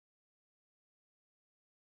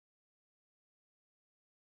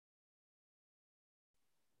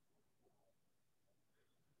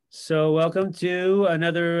So welcome to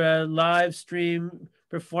another live stream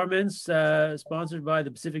performance sponsored by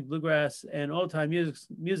the Pacific Bluegrass and Old Time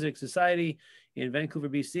Music Society in Vancouver,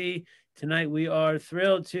 BC. Tonight we are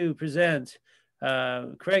thrilled to present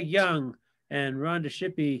Craig Young and Rhonda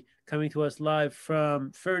Shippey coming to us live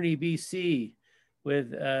from Fernie, BC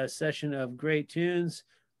with a session of great tunes.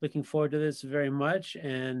 Looking forward to this very much,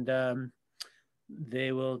 and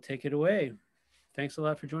they will take it away. Thanks a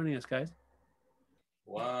lot for joining us, guys.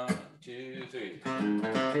 1, 2, 3.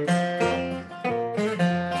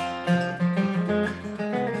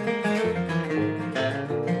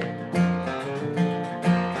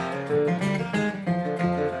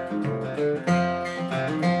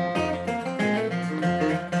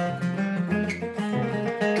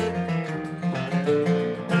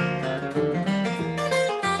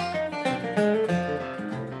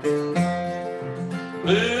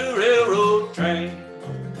 Blue railroad train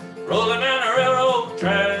rolling down a railroad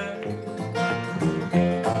track,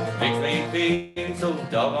 makes me feel so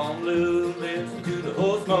doggone blue. Listen to the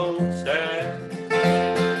whole smokestack.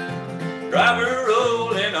 Driver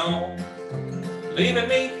rolling on, leaving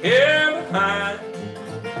me here behind,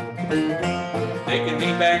 taking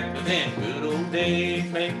me back to them good old days,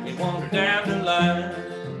 make me wander down the line.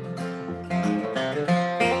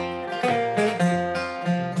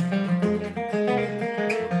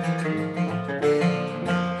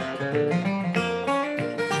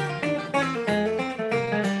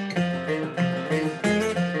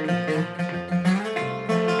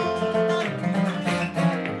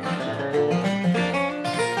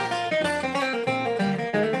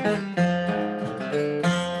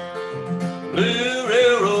 Blue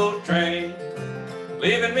railroad train,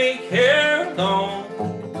 leaving me here alone,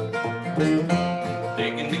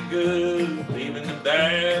 taking the good, leaving the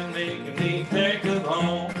bad, making me think of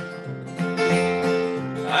home.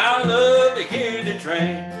 I love to hear the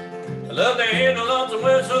train, I love to hear the lonesome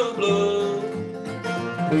whistle blow,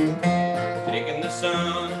 taking the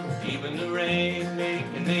sun, even the rain,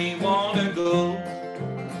 making me want to go.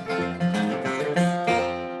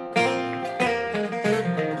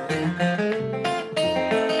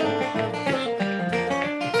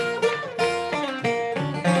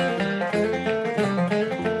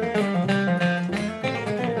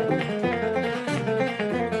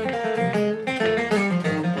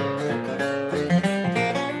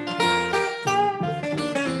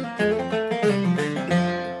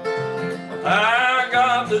 I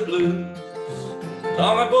got the blues,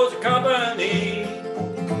 long ago's a company.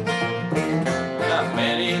 Not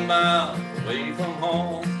many miles away from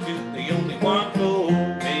home, to the only one for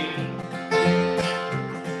me.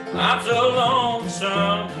 I'm so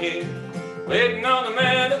lonesome here, waiting on the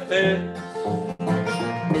manifest. I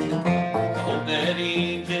hope that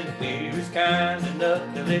angel here is kind enough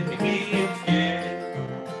to let me be its guest.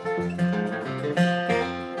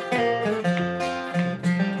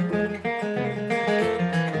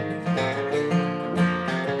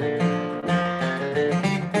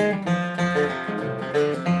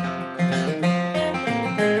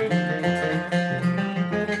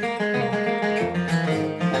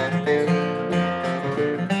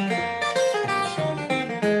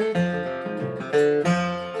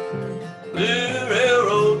 Blue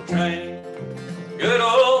railroad train, good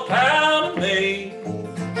old pal of me,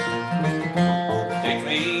 takes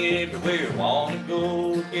me everywhere I want to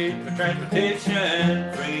go, get my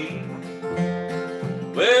transportation free.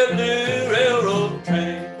 Well, blue railroad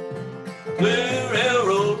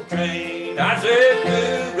train, I said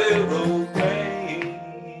blue railroad train.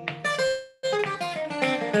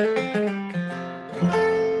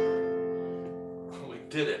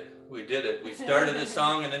 We did it. We started the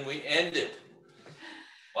song and then we ended.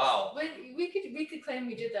 Wow. But we could claim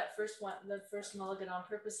we did that first one, the first mulligan on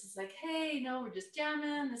purpose. It's like, hey, no, we're just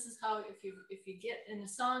jamming. This is how if you get in a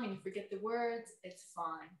song and you forget the words, it's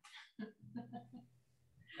fine.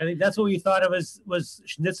 I think that's what we thought of was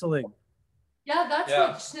schnitzeling. Yeah, that's Yeah.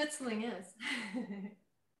 what schnitzeling is.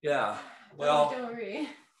 Yeah. Well, don't worry.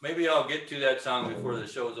 maybe I'll get to that song before the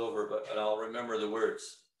show's over, but I'll remember the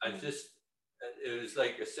words. It was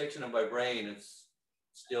like a section of my brain. It's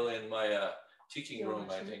still in my teaching room,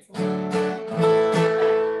 I think.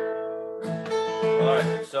 All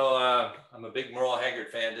right, so I'm a big Merle Haggard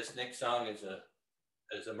fan. This next song is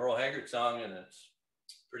a Merle Haggard song, and it's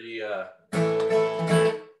pretty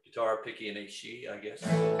guitar picky and she, I guess. The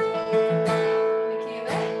key of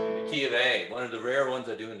A. The key of A, one of the rare ones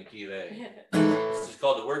I do in the key of A. This is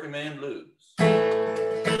called the Working Man Blues.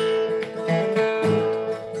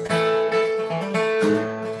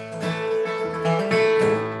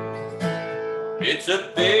 It's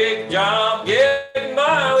a big job getting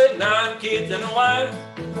by with 9 kids and a wife.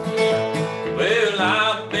 Well,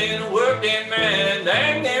 I've been a working man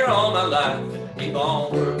dang near all my life. Keep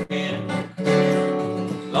on working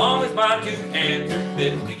as long as my two hands are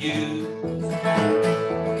fit to use.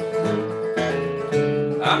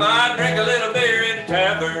 I might drink a little beer in a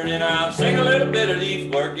tavern and I'll sing a little bit of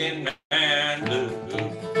these working man blues.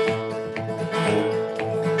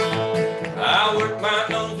 I work my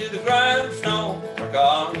nose to the grindstone, work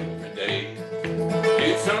on every day.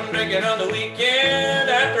 Do some drinking on the weekend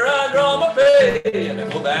after I draw my pay, and I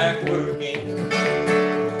go back working.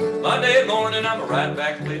 Monday morning I'm right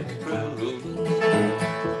back with the crew.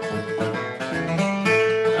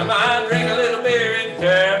 I might drink a little beer in the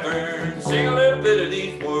tavern, sing a little bit of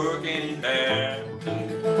these working man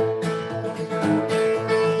blues.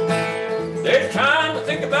 There's time to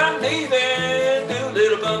think about leaving, do a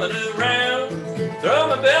little bumming around, throw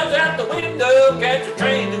my bells out the window, catch a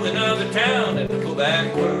train to another town, and go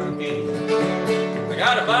back working. I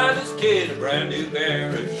gotta buy this kid a brand new pair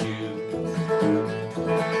of shoes.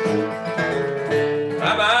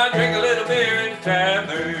 I might drink a little beer in the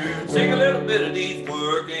tavern, sing a little bit of these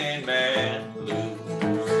working man blues.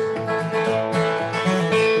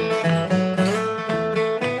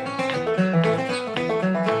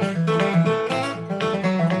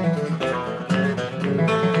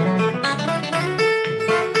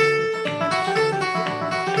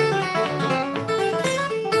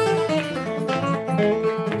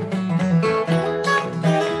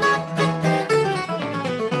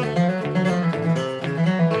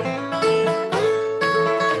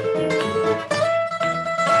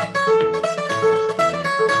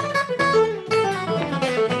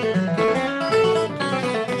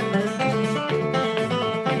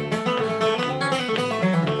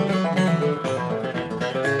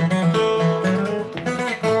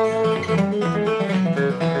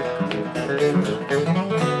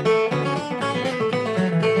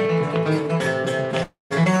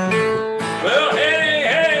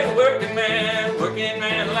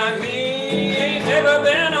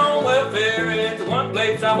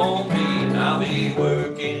 I won't be, I'll be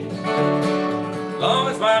working long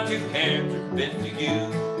as my two hands are fit to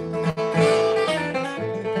use.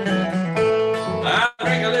 I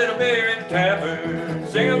drink a little beer in the tavern,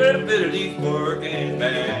 sing a little bit of these working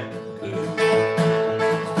man blues.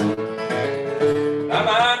 I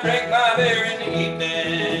might drink my beer in the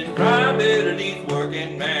evening, cry a bit of these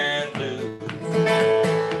working man blues.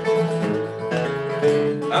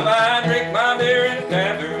 I might drink my beer in the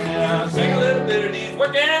tavern and I'll sing a little bit of these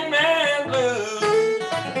working man blues.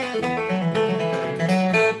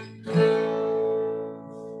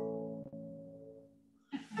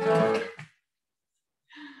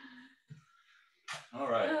 All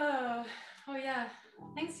right. Oh yeah.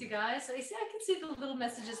 Thanks, you guys. I can see the little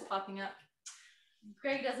messages popping up.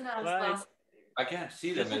 Greg doesn't have his glass. I can't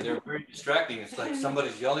see them and they're very distracting. It's like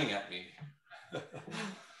somebody's yelling at me.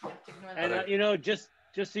 And you know, just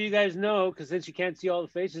so you guys know, because since you can't see all the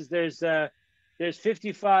faces, there's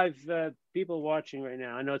 55 people watching right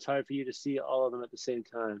now. I know it's hard for you to see all of them at the same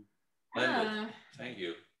time. Thank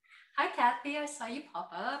you. Hi, Kathy. I saw you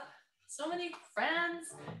pop up. So many friends.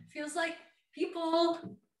 Feels like people.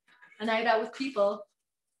 A night out with people.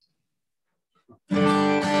 All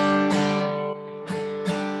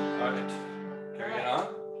right. Carrying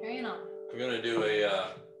on? Carrying on. We're going to do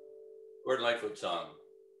a Gord Lightfoot song.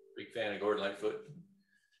 Big fan of Gord Lightfoot.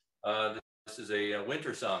 This is a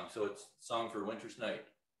winter song, so it's a song for winter's night.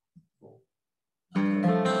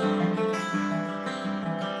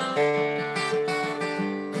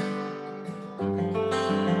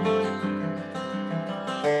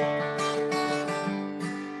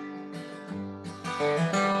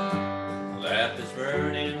 Lamp is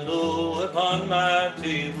burning low upon my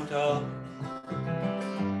tabletop.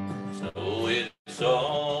 Snow is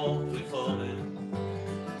softly falling.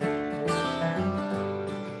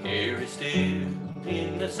 Air is still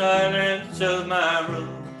in the silence of my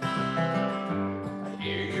room. I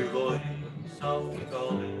hear your voice softly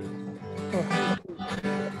calling.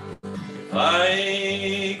 If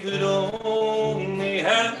I could only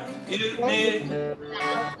have you near,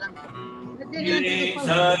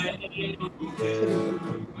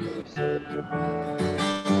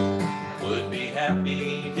 would be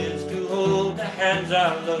happy just to hold the hands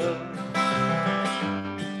I love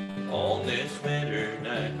on this winter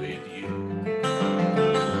night with you.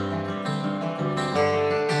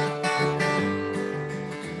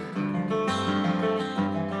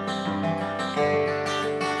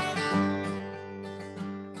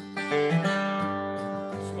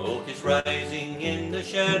 Smoke is rising in the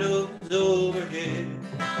shadows overhead.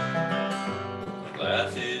 The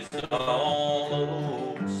glass is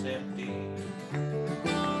almost empty.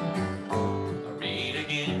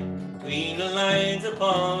 lines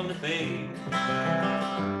upon the page,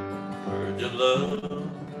 words of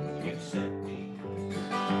love you sent me.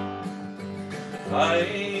 If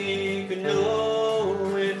I could know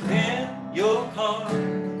within your heart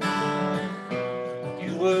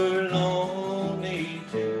you were lonely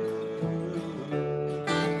too,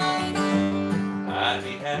 I'd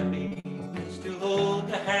be happy just to hold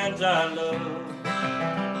the hands I love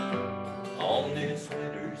on this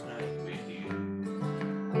winter's night with you.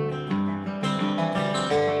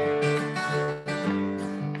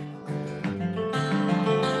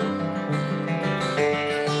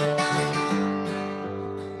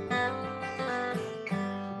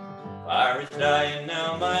 Fire is dying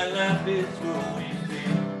now, my life is growing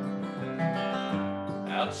dim.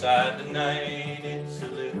 Outside the night it's a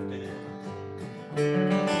lifting.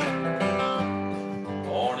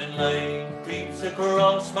 Morning light creeps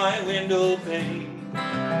across my window pane.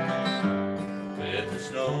 With the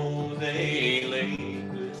snow they lay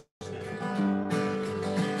glistening.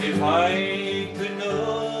 If I could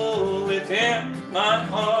know within my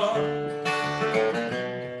heart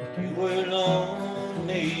you were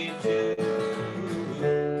lonely too,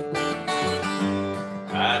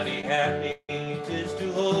 I'd be happy just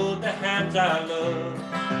to hold the hands I love,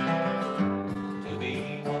 to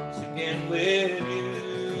be once again with you,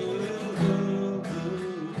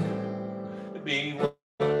 to be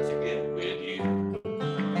once again with you.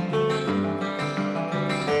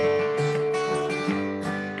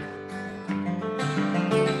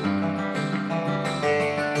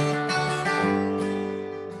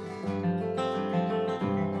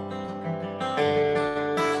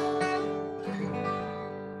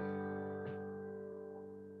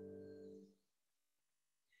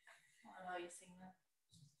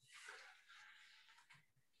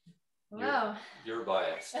 Wow. You're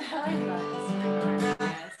biased. I'm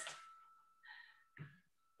biased.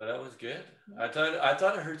 But that was good. I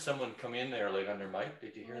thought I heard someone come in there like on their mic.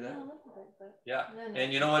 Did you hear that? Yeah.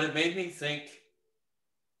 And you know what? It made me think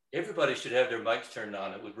everybody should have their mics turned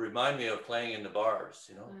on. It would remind me of playing in the bars,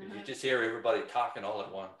 you know, because you just hear everybody talking all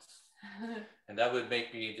at once. And that would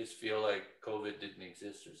make me just feel like COVID didn't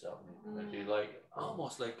exist or something. It'd be like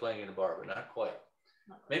almost like playing in a bar, but not quite.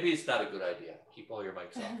 Maybe it's not a good idea. Keep all your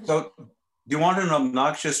mics on. So, do you want an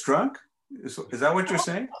obnoxious drunk? Is that what you're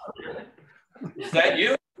saying? Is that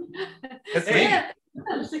you? That's Hey,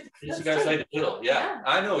 me. this guy's like Bill. Yeah,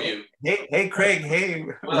 I know you. Hey, Craig. Hey,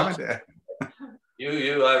 Well, Rhonda.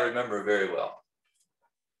 You, I remember very well.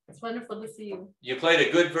 It's wonderful to see you. You played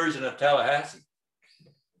a good version of Tallahassee.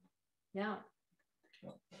 Yeah.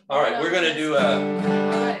 All right, we're gonna do All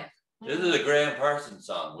right. this is a Graham Parsons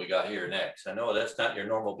song we got here next. I know that's not your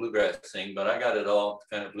normal bluegrass thing, but I got it all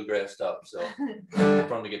kind of bluegrass stuff. So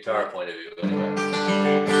from the guitar point of view, anyway.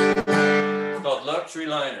 It's called Luxury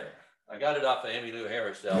Liner. I got it off of Emmylou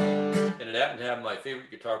Harris album, and it happened to have my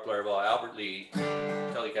favorite guitar player of all, Albert Lee,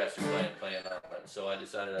 Telecaster playing on it. So I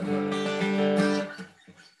decided I'd run it.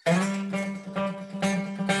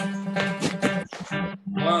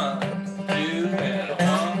 1, 2, and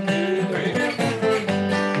 1, 2,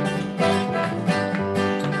 3.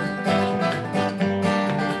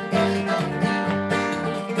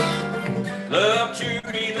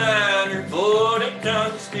 Luxury liner,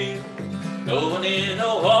 40-ton steel. No one in the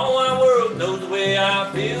whole wide world knows the way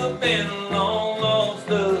I feel. Been a long, lost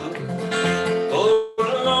love for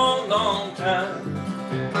a long, long time.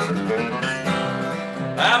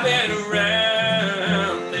 I've been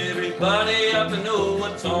around everybody up to know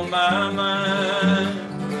what's on my mind.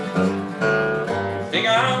 Think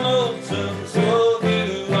I'm lonesome, so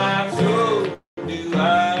do I, so do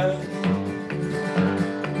I.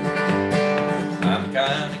 I'm the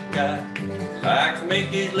kind of guy likes to make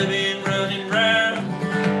his living running round.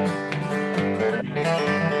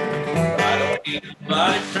 I don't need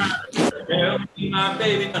nobody trying to help me, my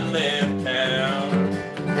baby done left town.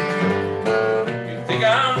 You think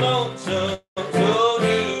I'm lonesome, so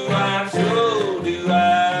do I, so do I.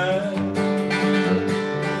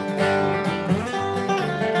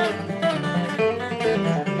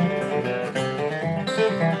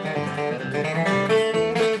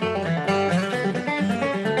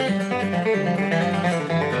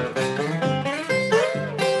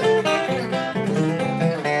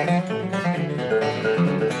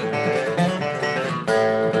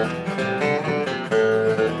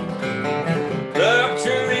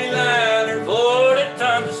 Luxury liner,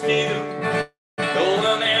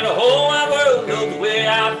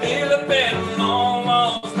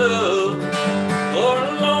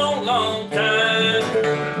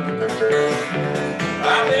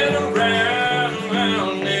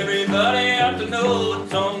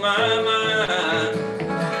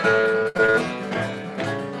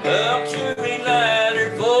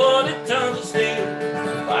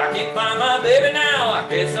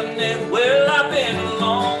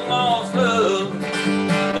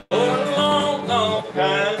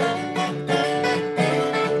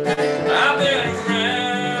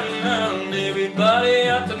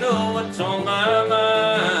 what's on my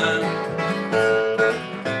mind.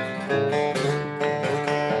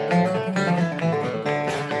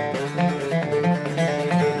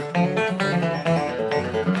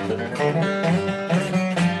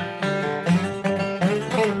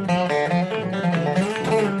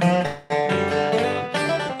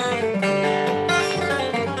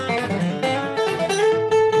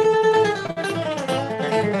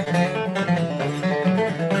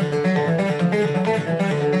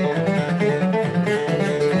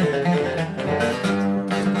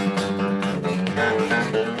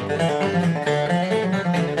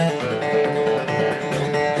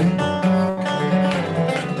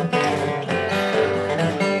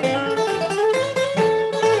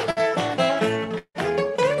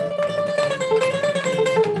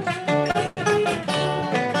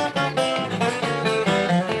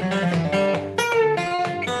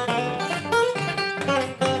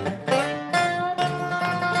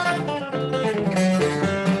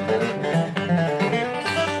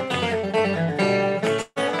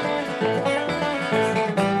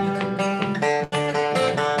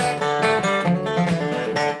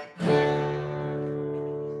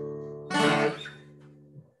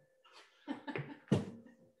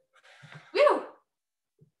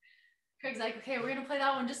 Like, okay, we're gonna play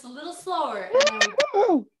that one just a little slower, and then we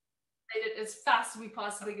played it as fast as we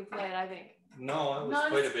possibly could play it. I think. No, it was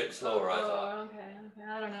quite a bit slower. I thought. Okay.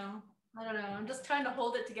 I don't know. I'm just trying to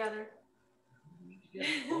hold it together.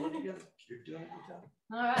 Hold it together. You're doing it yourself.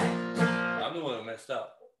 All right. I'm the one who messed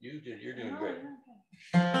up. You did. You're doing great. Okay.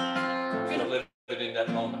 You gotta live it in that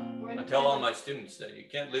moment. I tell all my students that you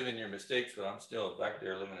can't live in your mistakes, but I'm still back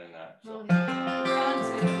there living in that. So.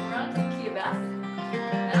 We're on to key of F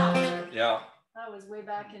now. Yeah. That was way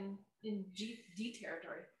back in D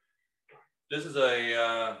territory. This is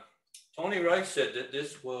a, Tony Rice said that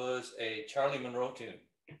this was a Charlie Monroe tune.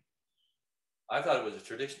 I thought it was a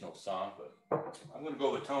traditional song, but I'm going to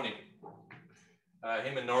go with Tony.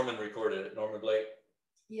 Him and Norman recorded it, Norman Blake.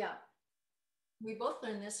 Yeah. We both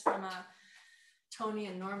learned this from a Tony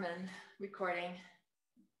and Norman recording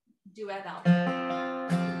duet album.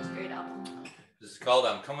 It was a great album. This is called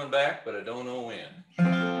I'm Coming Back, but I Don't Know When.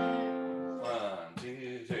 1,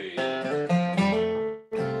 2, 3.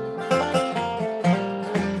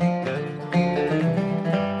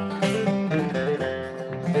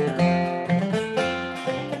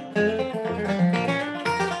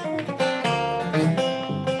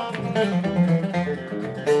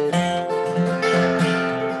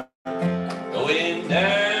 Going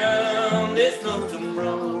down this lonesome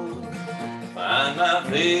road, find my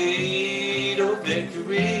fate or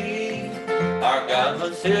victory. Our God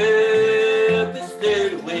must help us there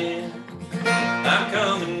to win. I'm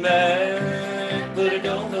coming back, but I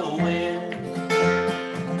don't know when.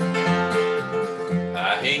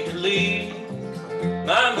 I hate to leave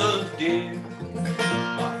my mother dear,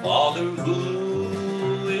 my father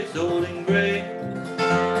who is old and gray.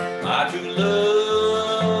 My true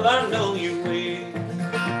love, I know you will.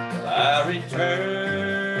 I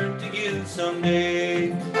return to you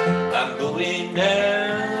someday. I'm going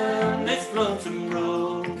down this lonesome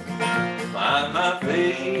road, find my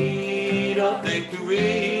fate or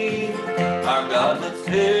victory. Our God must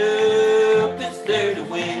help us there to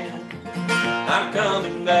win. I'm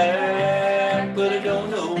coming back, but I don't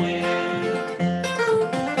know when.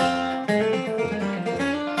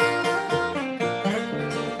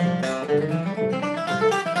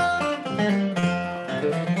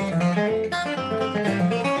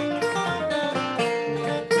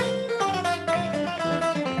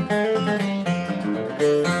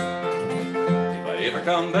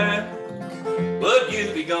 Come back, but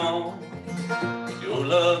you be gone. Your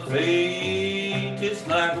love fades just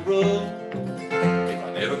like a rose. If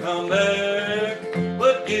I never come back,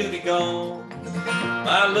 but you be gone,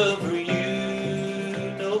 my love for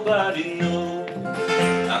you nobody knows.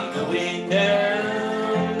 I'm going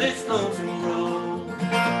down this lonesome road,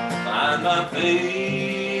 find my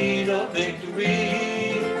fate or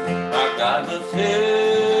victory. Our God must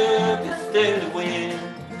help us there to win.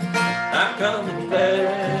 I'm coming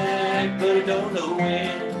back, but I don't know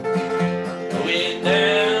when. Going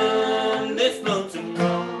down this lonesome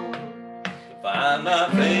road to find my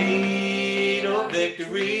fate or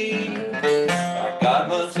victory. Our God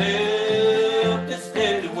must help us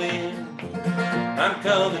there to win. I'm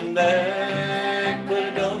coming back, but I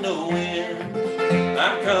don't know when.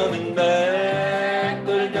 I'm coming back,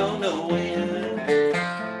 but I don't know when.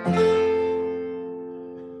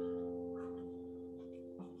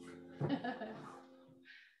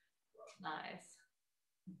 Nice.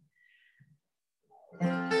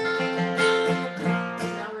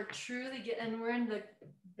 Now we're truly getting, we're in the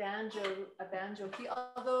a banjo key,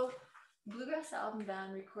 although Bluegrass Album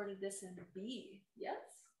Band recorded this in B, yes?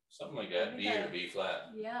 Something like that, B or B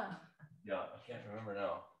flat. Yeah. Yeah, I can't remember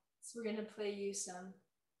now. So we're gonna play you some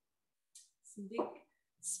big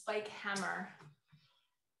spike hammer.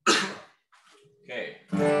 Okay.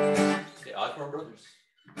 The Osborne Brothers.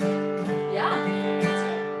 Yeah.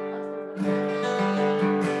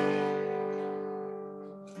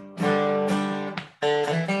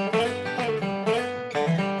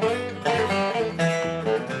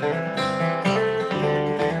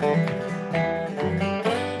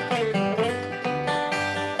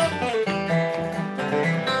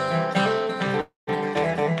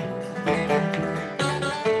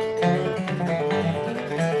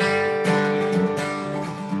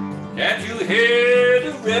 Can't you hear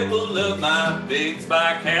the ripple of my big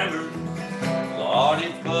spike hammer? Lord,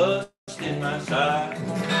 it's busting my side.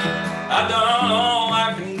 I've done all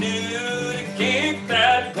I can do to keep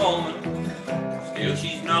that woman. Still,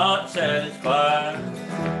 she's not satisfied.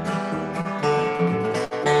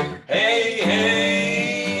 Hey,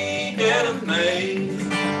 hey, Della Mae,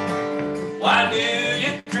 why do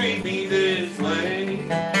you treat me this way?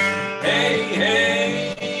 Hey,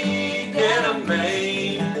 hey, Della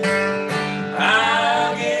Mae,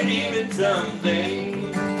 I'll get even someday.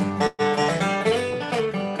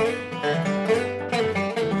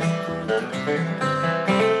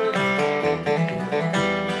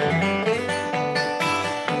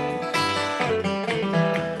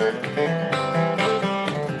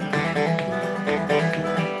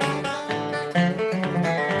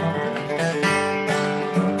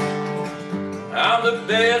 I'm the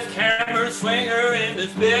best hammer swinger in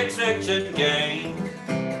this big section gang.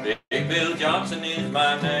 Big Bill Johnson is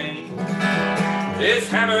my name. This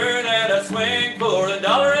hammer that I swing for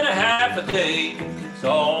 $1.50 a day, it's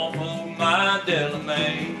all for my Della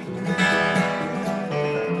Mae.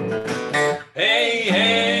 Hey,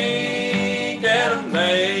 hey, Della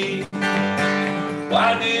Mae,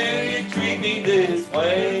 why do you treat me this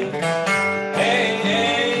way? Hey,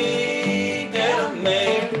 hey, Della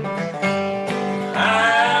Mae,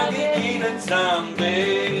 I'll get even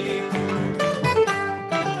someday.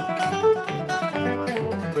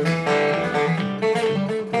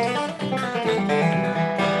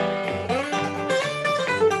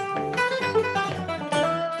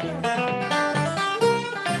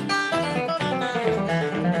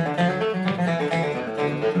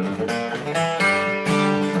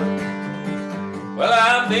 Well,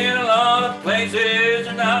 I've been a lot of places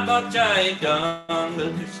and not much I ain't done,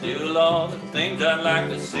 but there's still a lot of things I'd like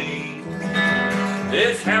to see.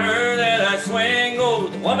 This hammer that I swing over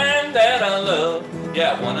the woman that I love,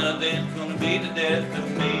 yeah, one of them's gonna be the death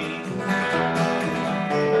of me.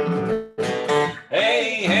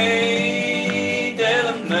 Hey, hey,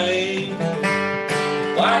 Della Mae,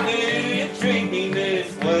 why do you treat me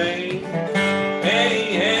this way?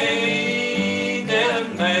 Hey, hey, Della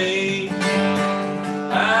Mae,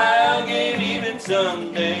 I'll get even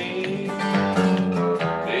someday.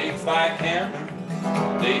 Big spike hammer,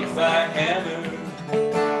 big spike hammer.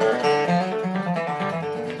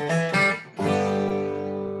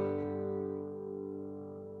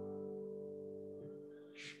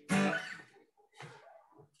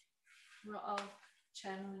 We're all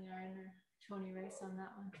channeling our inner Tony Rice on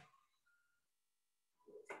that one.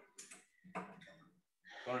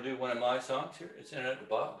 Want to do one of my songs here? It's in it to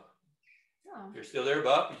Bob. Oh. You're still there,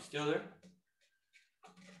 Bob? You still there?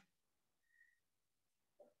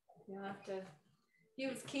 You'll have to. He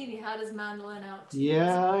was keen. He had his mandolin out.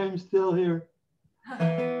 Yeah, I'm still here.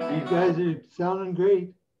 You guys are sounding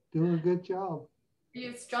great. Doing a good job. Are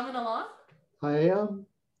you strumming along? I am.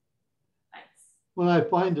 Nice. When I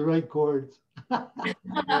find the right chords. You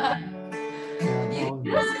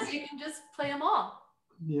can just play them all.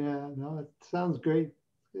 Yeah, no, it sounds great.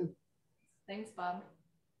 Good. Thanks, Bob.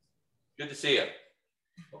 Good to see you.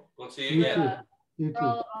 We'll see you again. You We're too.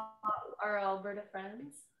 all our Alberta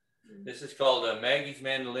friends. This is called Maggie's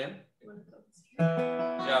Mandolin.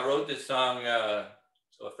 Yeah, I wrote this song.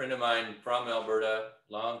 So a friend of mine from Alberta,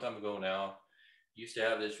 a long time ago now, used to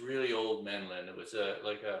have this really old mandolin. It was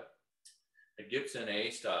like a Gibson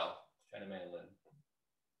A style kind of mandolin.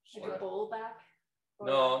 Like a bowl back?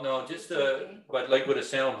 No, just but like with a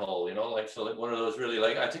sound hole, you know, like so like one of those really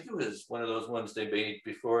like I think it was one of those ones they made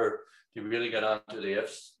before they really got onto the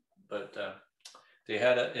Fs, but it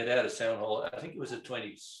had a sound hole. I think it was the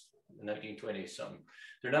 1920s something.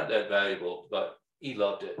 They're not that valuable, but he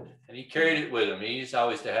loved it and he carried it with him. He used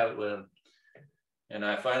always to have it with him. And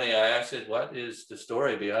I asked him, what is the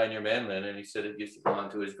story behind your mandolin? And he said it used to belong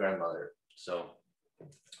to his grandmother. So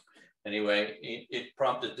Anyway, it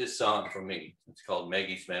prompted this song for me. It's called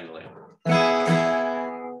Maggie's Mandolin.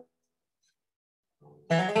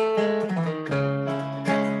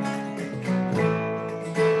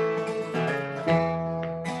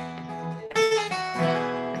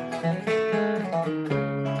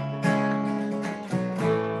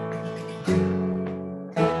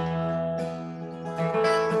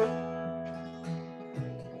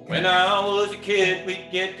 When I was a kid, we'd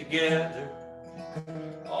get together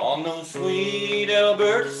on those sweet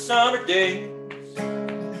Alberta summer days.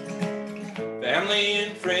 Family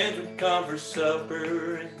and friends would come for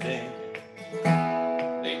supper, and then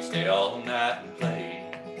they'd stay all night and play.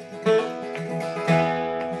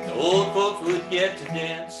 The old folks would get to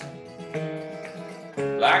dancing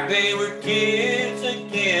like they were kids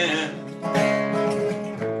again,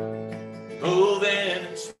 moving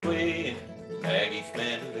and swaying Maggie's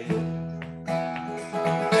mandolin.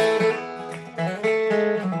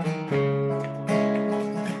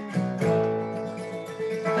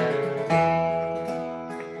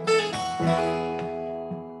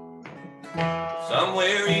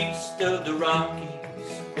 Somewhere east of the Rockies,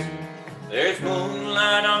 there's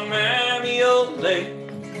moonlight on Mammy Old Lake.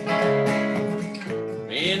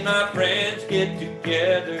 Me and my friends get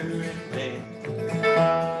together and then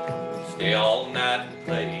stay all night and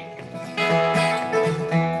play.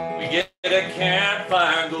 We get a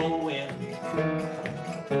campfire going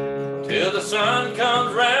till the sun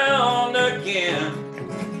comes round again,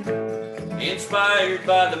 inspired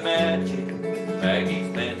by the magic of Maggie's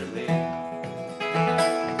mandolin.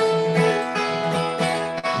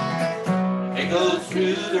 It goes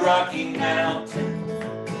through the Rocky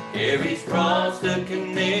Mountains, carries across the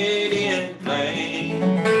Canadian plain.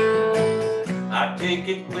 I take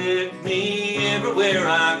it with me everywhere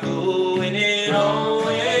I go, and it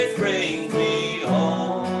always brings me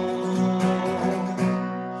home.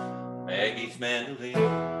 Maggie's mandolin.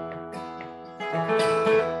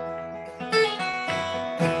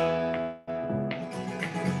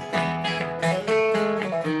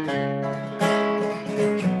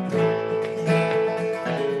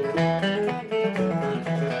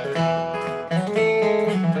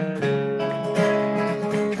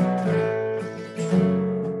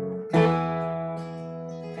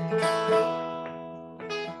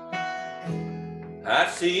 I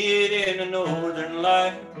see it in the northern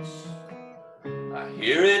lights, I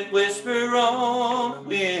hear it whisper on the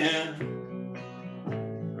wind.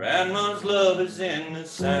 Grandma's love is in the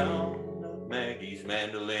sound of Maggie's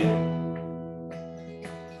mandolin.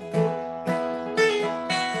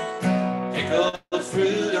 It goes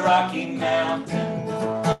through the Rocky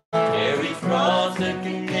Mountains, carries across the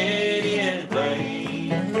Canadian plain.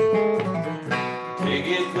 Take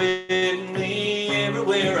it with me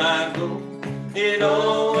everywhere I go, it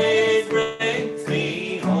always brings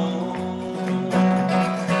me home.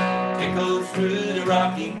 It goes through the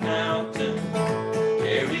Rocky Mountains,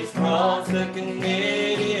 carries across the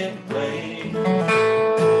Canadian plain.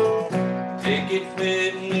 Take it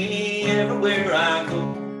with me everywhere I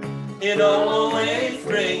go, it always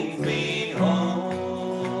brings me home.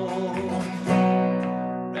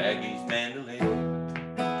 Maggie's mandolin.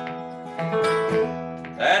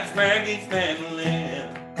 That's Maggie's mandolin.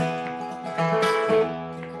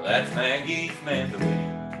 That's Maggie's mandolin.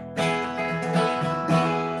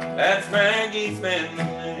 That's Maggie's mandolin.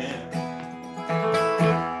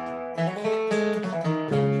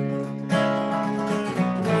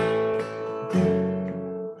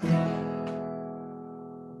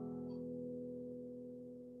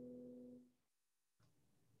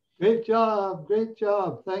 Great job. Great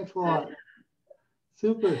job. Thanks a lot.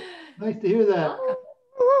 Super. Nice to hear that.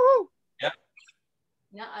 Yep.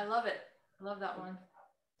 Yeah, I love it. I love that one.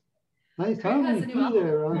 Nice Greg has harmony a new too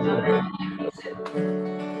there, Ronzo.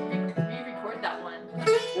 Re-record that one.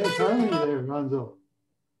 Nice harmony there, Ronzo.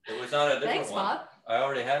 It was on a different Thanks, one. Bob. I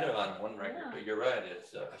already had it on one record, Yeah. but you're right.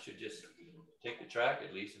 It's I should just take the track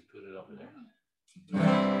at least and put it over there.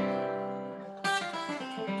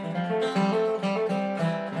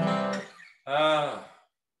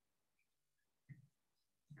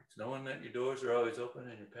 It's knowing that your doors are always open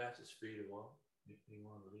and your path is free to walk. If you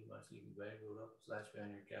want to leave my sleeping bag rolled up, slash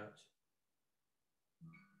behind your couch.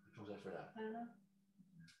 What was that for that? I don't know.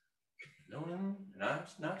 No, and I'm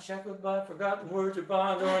not shackled by forgotten words or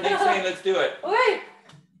bonds or anything saying let's do it. Wait,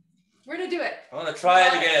 we're gonna do it. I want to try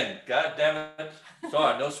it again. God damn it.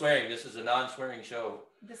 Sorry, no swearing. This is a non-swearing show.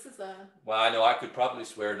 This is a. Well, I know I could probably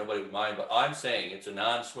swear, nobody would mind, but I'm saying it's a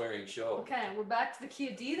non-swearing show. Okay, we're back to the key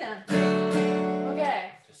of D then.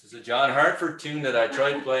 Okay. This is a John Hartford tune that I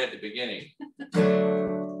tried to play at the beginning.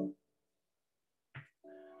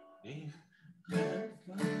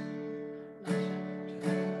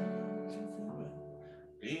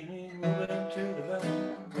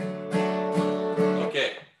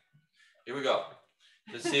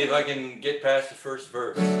 see if I can get past the first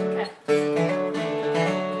verse. Okay.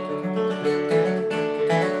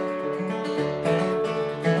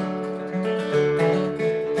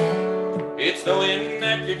 It's knowing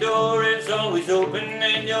that your door is always open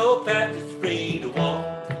and your path is free to walk.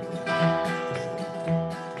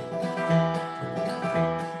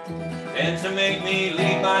 And to make me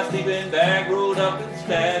leave my sleeping bag rolled up and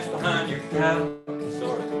stashed behind your couch.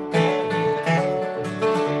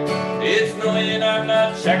 It's knowing I'm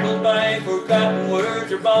not shackled by forgotten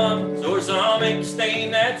words or bonds or some ink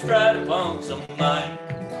stain that's dried upon some mind.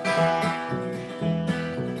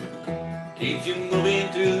 Keeps you moving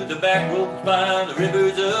through the back roads by the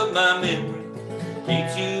rivers of my memory.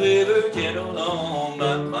 Keeps you ever gentle on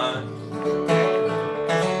my mind.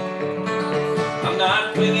 I'm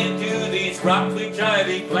not clinging to these rocks which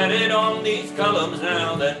ivy planted on these columns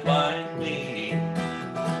now that bind me.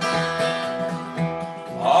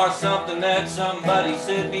 Or something that somebody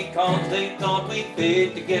said because they thought we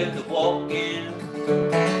fit together walking.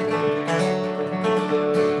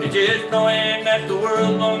 It's just knowing that the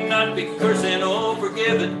world will not be cursing or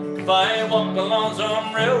forgiving if I walk along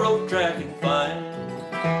some railroad track and find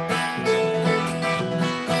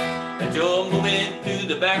that you're moving through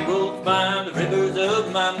the back roads by the rivers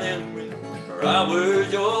of my memory, for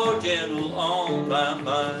hours you're gentle on my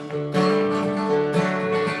mind.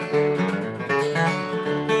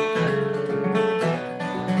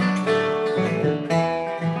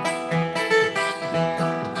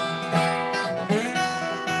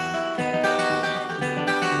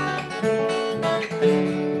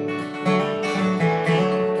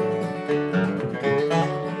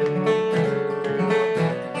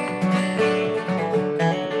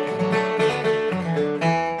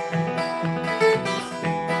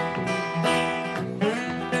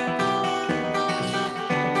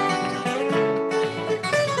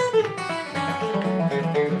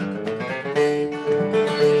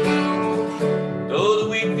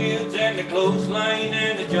 Clothesline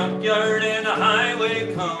and the junkyard and the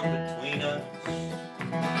highway come between us,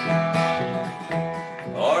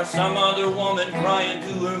 or some other woman crying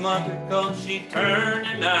to her mother cause she turned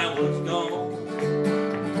and I was gone.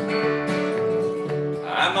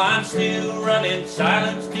 I might still run in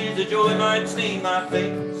silence, tears of joy might stain my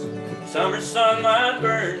face, summer sun might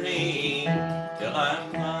burn me till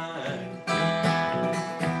I'm mine,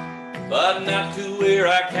 but not to where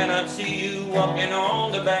I cannot see you walking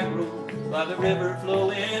on the back road by the river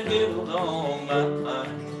flowing little on my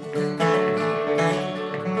mind.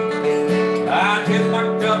 I took my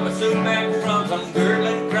cup of soup back from some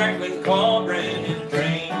gurgling, crackling cauldron in the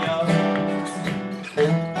train yard.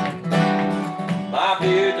 My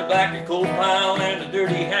beard's a black and coal pile and a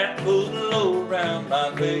dirty hat pulled low round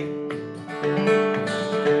my face.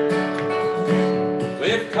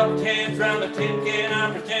 With cupped hands round a tin can,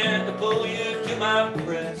 I pretend to pull you to my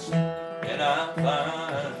breast, and I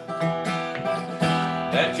find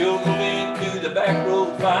that you're moving through the back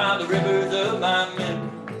roads by the rivers of my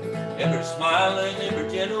memory, ever smiling, ever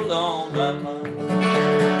gentle on my mind.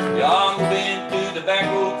 You're moving through the back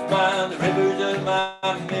roads by the rivers of my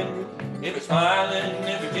memory, ever smiling,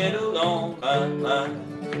 ever gentle on my mind.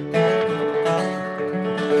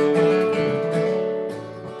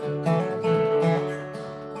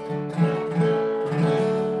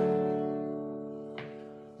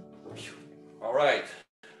 All right.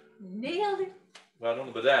 Nailed it. Well, I don't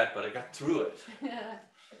know about that, but I got through it.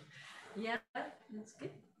 Yeah, that's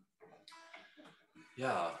good.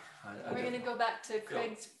 Yeah. We're going to go back to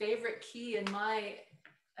Craig's favorite key in my...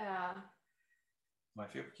 My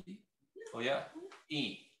favorite key? Oh, yeah.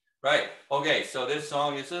 E. Right. Okay, so this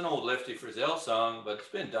song is an old Lefty Frizzell song, but it's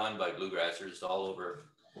been done by bluegrassers all over.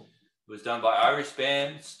 It was done by Irish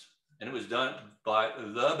bands, and it was done by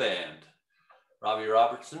the band. Robbie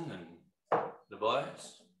Robertson and the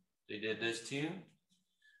boys. They did this tune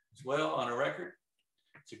as well on a record.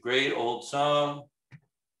 It's a great old song.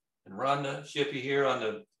 And Rhonda, Shippey here on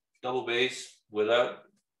the double bass. Without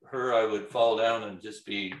her, I would fall down and just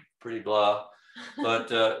be pretty blah.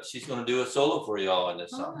 But she's going to do a solo for y'all on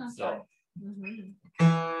this song. So,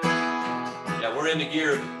 yeah, we're in the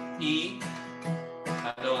gear of E.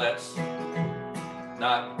 I know that's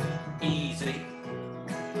not easy,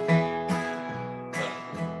 but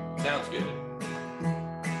sounds good.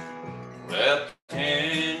 Well,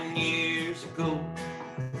 10 years ago,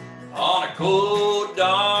 on a cold,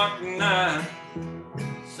 dark night,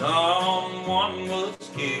 someone was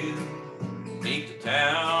killed beneath the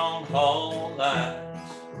town hall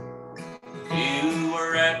lights. You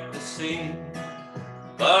were at the scene,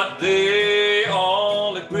 but they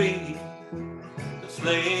all agreed the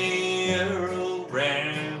slayer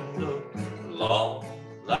ran the law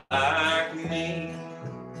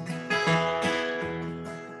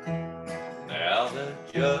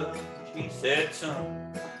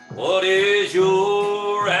is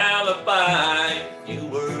your alibi? You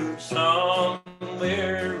were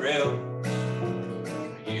somewhere else.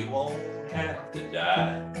 You won't have to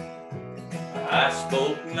die. I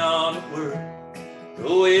spoke not a word,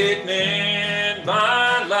 though it meant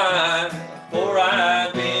my life, for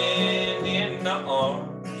I'd been in the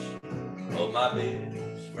arms of my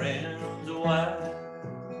best friend's wife.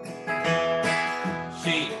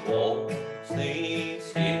 She walks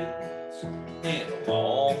these hills in a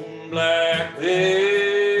long black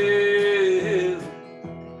veil.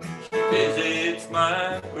 She visits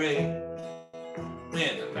my grave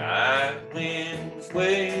when the night winds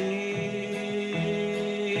wave.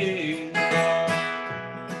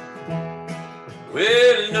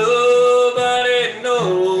 Well, nobody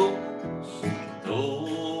knows,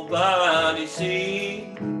 nobody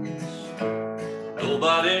sees,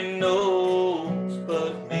 nobody knows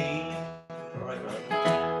but me. All right, Rhonda.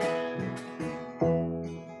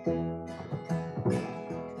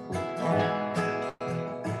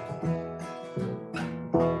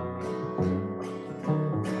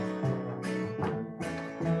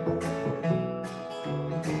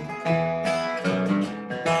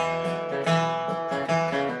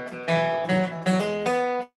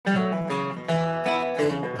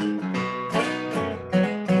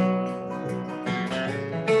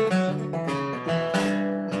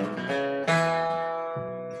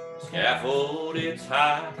 Scaffold, it's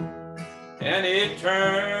high, and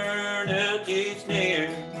eternity's near.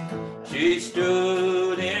 She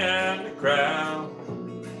stood in the crowd,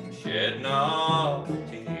 shed not a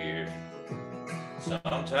tear.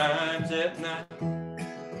 Sometimes at night,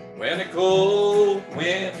 when the cold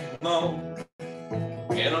wind moans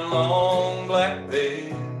in a long black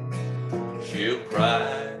veil, she'll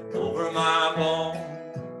cry over my bones.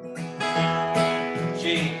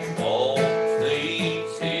 She walks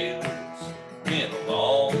these hills in a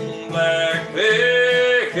long black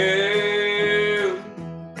veil.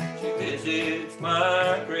 She visits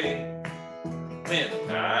my grave when the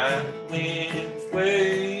night winds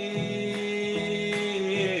wave.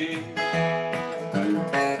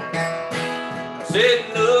 I said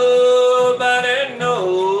nobody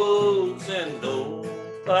knows and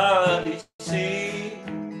nobody sees,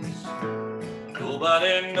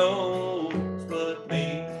 nobody knows but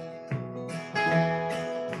me.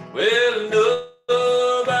 Well,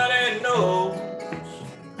 nobody knows,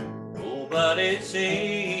 nobody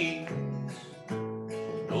sees,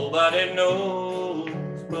 nobody knows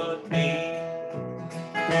but me.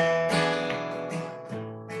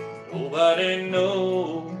 Nobody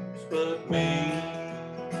knows but me.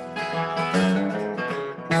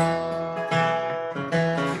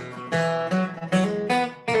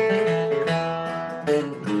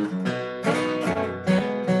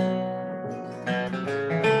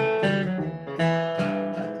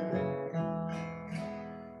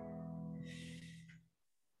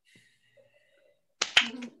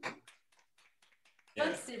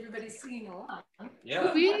 Let's see everybody singing along.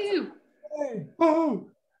 Yeah. Woo! Hey, woo!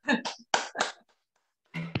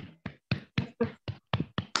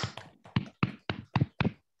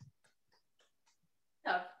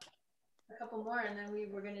 Yeah, a couple more, and then we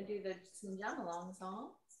were going to do some jam along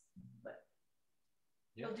songs. But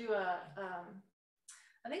Yeah. we'll do a.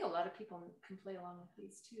 I think a lot of people can play along with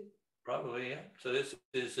these too. Probably, yeah. So this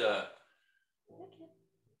is I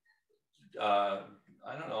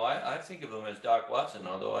don't know. I think of him as Doc Watson,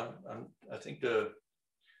 although I think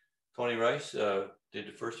Tony Rice did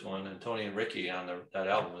the first one, and Tony and Ricky on that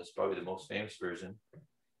album is probably the most famous version.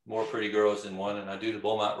 More Pretty Girls Than One, and I do the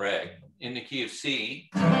Beaumont Rag in the key of C.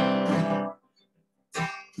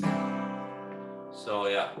 So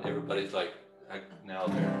yeah, everybody's like now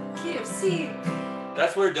there. Key of C.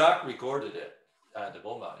 That's where Doc recorded it. The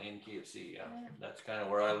Beaumont in key of C. Yeah, that's kind of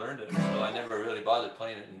where I learned it. So I never really bothered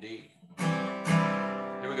playing it in D.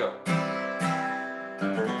 Here we go.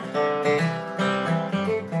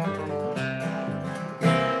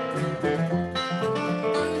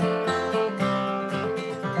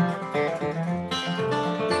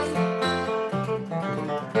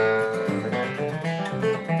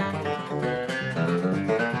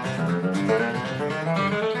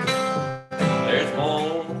 There's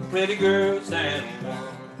more pretty girls than one.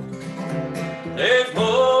 There's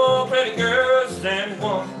more pretty girls than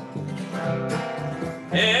one.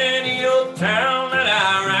 Any old town that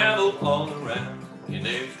I ramble all around, and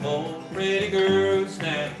there's more pretty girls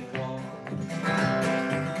than one.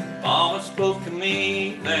 Mama spoke to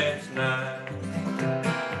me last night.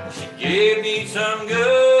 She gave me some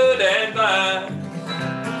good advice.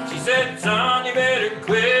 She said, son, you better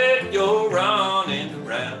quit your running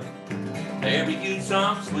around. Marry you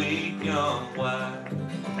some sweet young wife.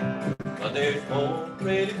 But there's more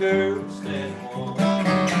pretty girls than one.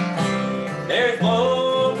 There's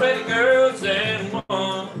more pretty girls than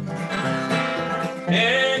one.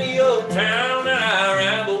 Any old town that I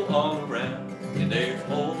ramble all around, and there's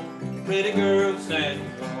more pretty girls than one.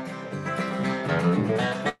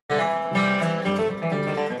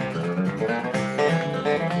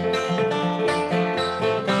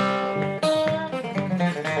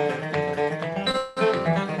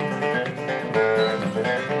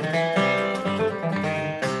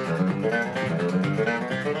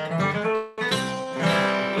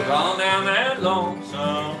 Look on down that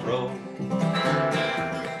lonesome road,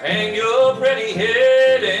 hang your pretty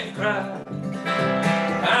head and cry.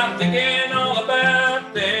 I'm thinking all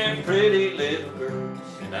about them pretty little girls,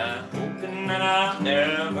 and I'm hoping that I'll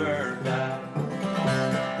never die.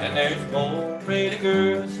 And there's more pretty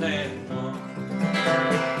girls than one.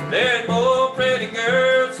 There's more pretty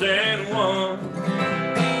girls than one.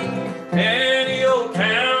 Any old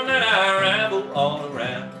town that I ramble all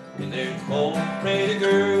around, and there's more pretty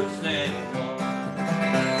girls than one.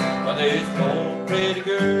 But there's more pretty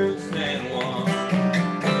girls than one.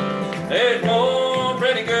 There's more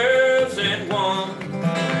pretty girls than one.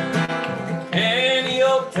 Any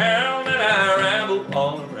old town that I ramble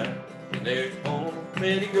all around, and there's more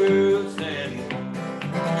pretty girls than one.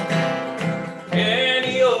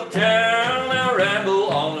 Any old town I ramble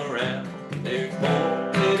all around, and there's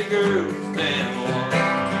more pretty girls than one.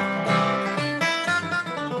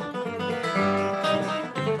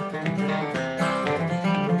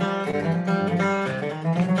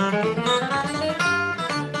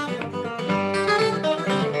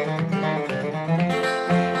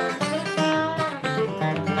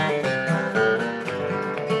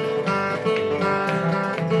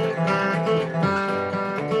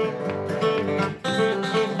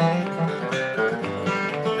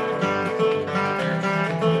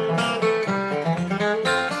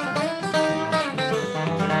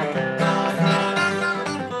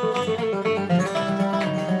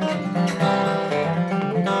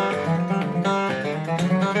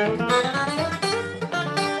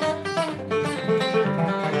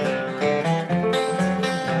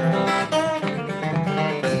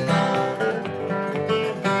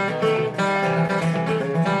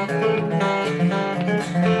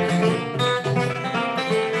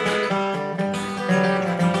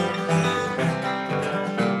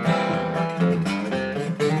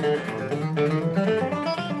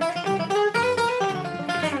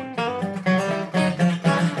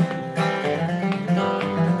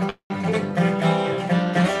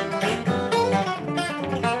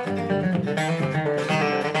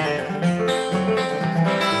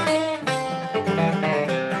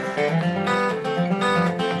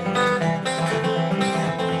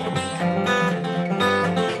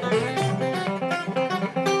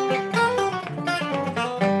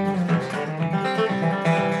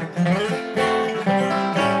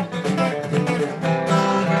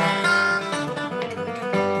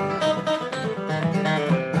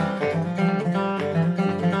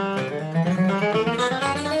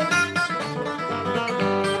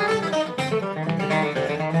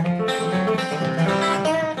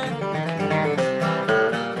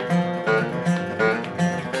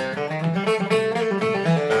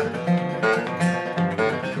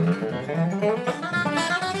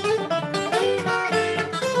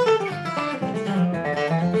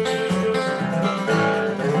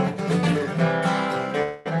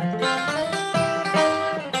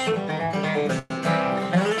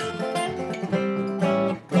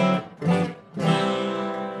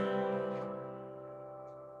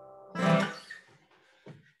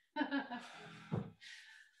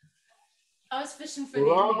 I was fishing for the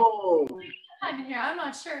Bravo. I'm here. I'm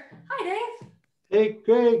not sure. Hi, Dave. Hey,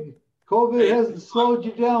 Craig, COVID hasn't slowed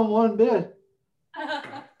you down one bit.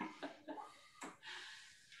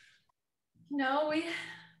 No,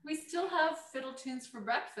 we still have fiddle tunes for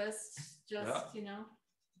breakfast. Just you know.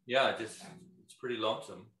 Yeah, just it's pretty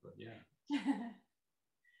lonesome, but yeah.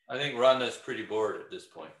 I think Rhonda's pretty bored at this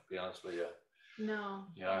point, to be honest with you. No.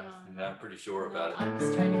 Yeah, no. I'm pretty sure about it. I'm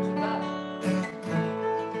just trying to keep up.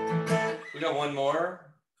 We got one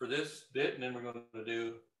more for this bit, and then we're going to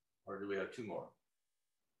do, or do we have two more?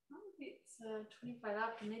 It's 25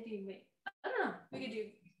 after, maybe wait. I don't know. We could do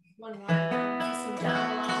one more. Some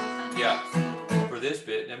jam along. Yeah, for this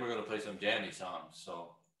bit, then we're going to play some jammy songs.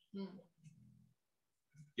 So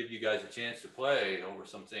give you guys a chance to play over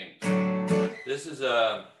some things. This is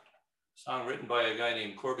a song written by a guy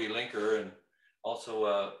named Corby Linker and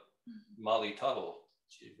also Molly Tuttle.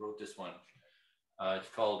 She wrote this one. It's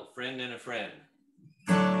called A Friend and a Friend.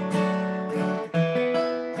 Are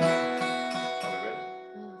we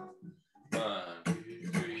ready?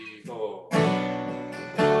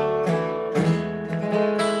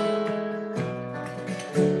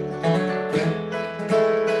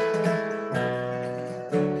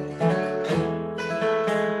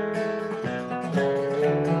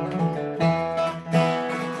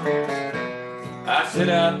 set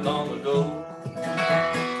out long ago.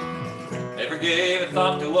 Never gave a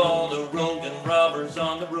thought to all the rogues and robbers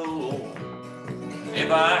on the road. If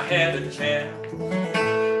I had a chance,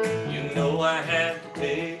 you know I had to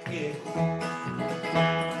take it.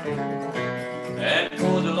 And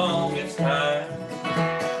for the longest time,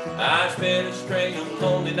 I spent a string of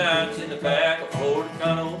lonely nights in the back of Ford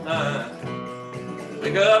Econo 9.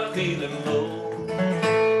 Wake up feeling low,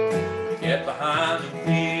 get behind the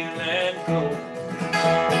wheel and go.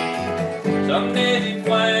 Some days it's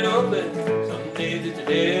wide open, some days it's a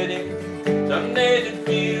dead end. Some days it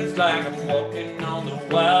feels like I'm walking on the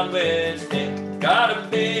Wild West end. Got a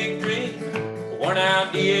big dream, worn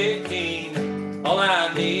out D18. All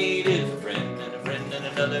I need is a friend and a friend and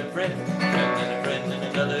another friend, friend and a friend and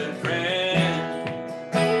another friend.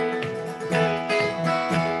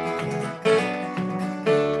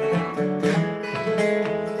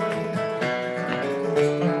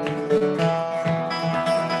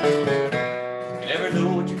 You never know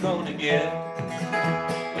what you're gonna get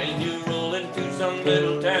when you roll into some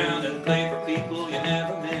little town and play for people you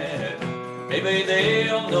never met. Maybe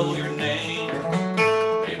they'll know your name,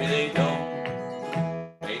 maybe they don't.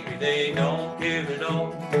 Maybe they don't give it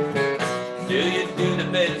all. Still you do the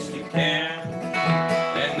best you can.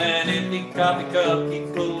 And that empty coffee cup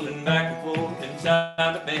keeps rolling back and forth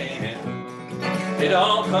inside the band. It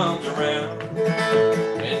all comes around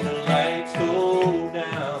when the lights go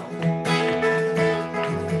down.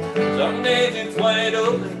 Some days it's wide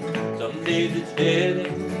open, some days it's dead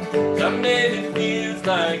end. Some days it feels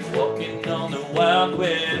like walking on the Wild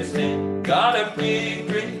West end. Got a big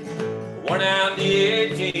dream, worn out the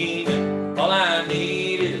 18. All I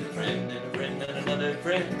need is a friend and a friend and another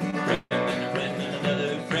friend, friend and a friend and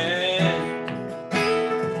another friend.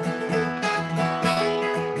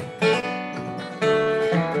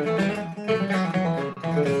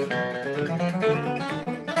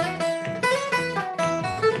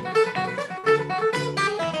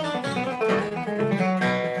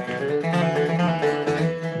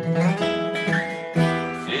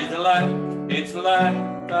 It's the life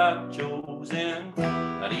I've chosen.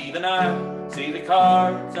 Not even I see the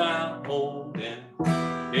cards I'm holding.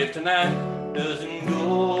 If tonight doesn't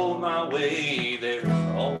go my way, there's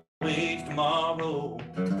always tomorrow.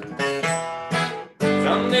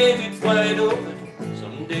 Some days it's wide open,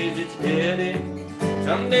 some days it's dead end.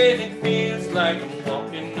 Some days it feels like I'm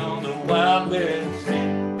walking on the Wild West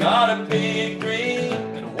end. Got a big dream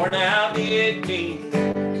and a worn out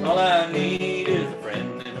D18. All I need is a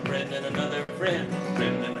friend and a friend and another friend,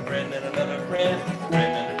 friend and a friend and another friend,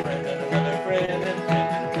 friend and a friend and another friend, and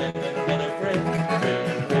friend and a friend and another friend, friend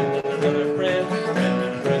and a friend and another friend, friend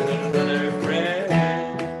and a friend and another friend.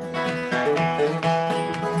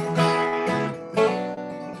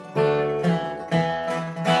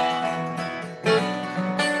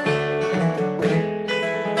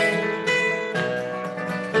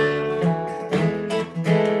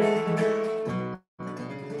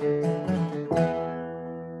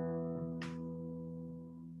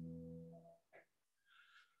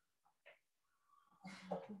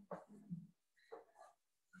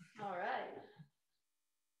 All right.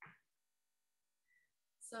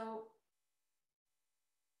 So,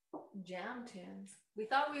 jam tunes. We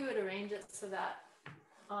thought we would arrange it so that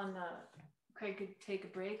Craig could take a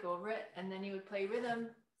break over it, and then he would play rhythm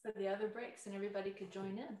for the other breaks, and everybody could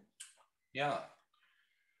join in. Yeah.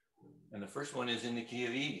 And the first one is in the key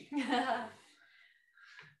of E.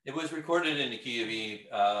 It was recorded in the key of E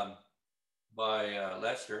by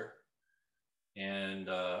Lester and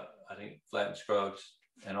I think Flat and Scruggs,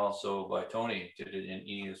 and also by Tony did it in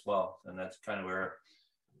E as well. And that's kind of where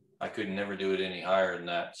I could never do it any higher than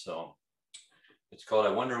that. So it's called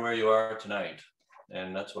I Wonder Where You Are Tonight.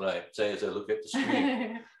 And that's what I say as I look at the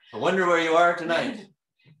screen. I wonder where you are tonight.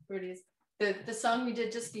 The song we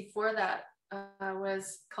did just before that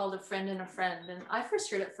was called A Friend and a Friend. And I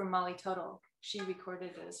first heard it from Molly Tuttle. She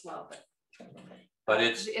recorded it as well, but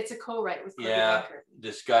it's a co-write with Corby Linker.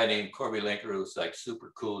 This guy named Corby Linker who's like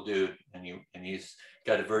super cool dude, and he's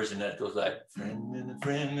got a version that goes like friend and a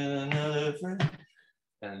friend and another friend.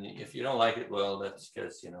 And if you don't like it, well, that's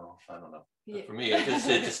because, I don't know. Yeah. For me, it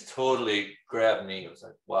just totally grabbed me. It was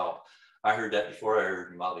like, wow, I heard that before I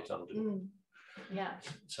heard Molly Tuttle do it. Yeah.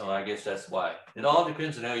 So I guess that's why. It all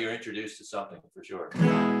depends on how you're introduced to something, for sure.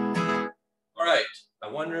 All right. I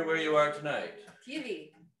wonder where you are tonight.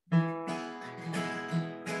 TV.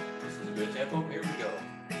 This is a good tempo. Here we go.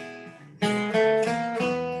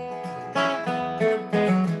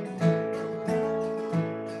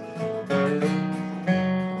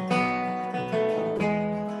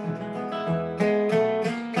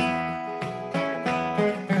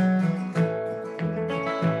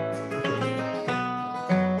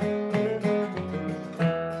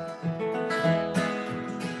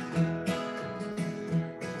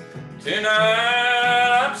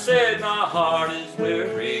 said my heart is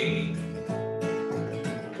weary,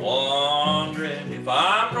 wondering if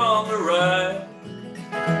I'm wrong or right,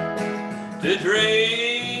 to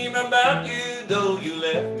dream about you though you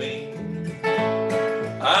left me.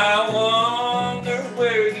 I wonder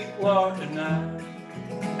where you are tonight.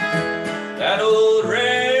 That old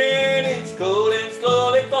rain is cold and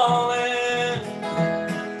slowly falling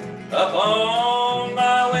upon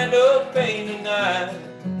my window pane tonight.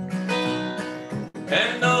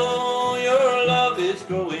 And though your love is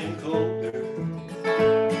growing colder,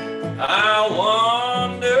 I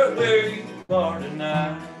wonder where you are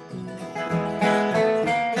tonight.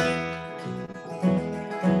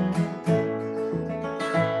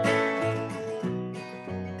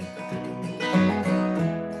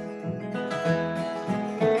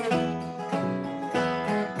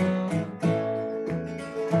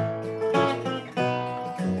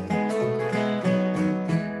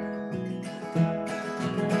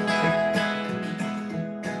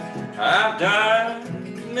 I've died a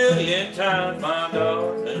million times, my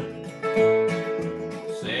darling,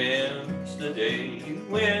 since the day you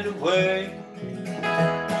went away.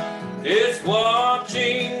 It's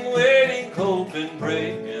watching, waiting, hoping,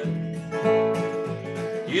 praying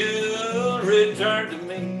you'll return to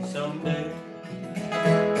me someday.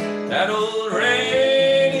 That old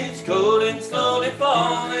rain is cold and slowly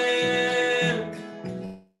falling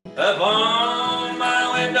upon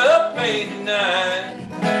my window pane tonight.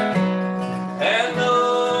 And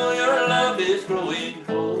though your love is growing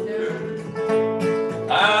colder,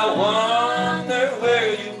 I wonder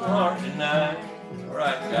where you are tonight. All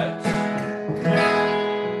right, guys.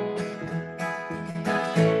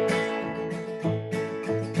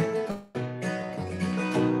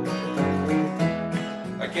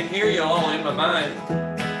 I can hear you all in my mind.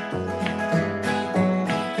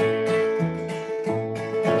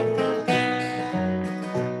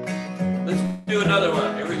 Let's do another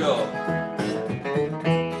one. Here we go.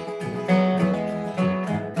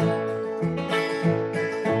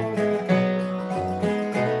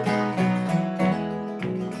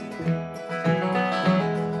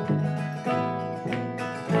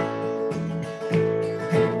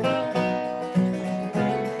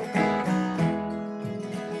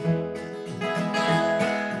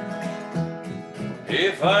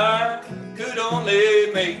 If I could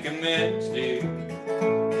only make amends, dear,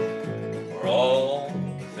 for all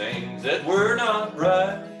the things that were not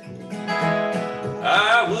right,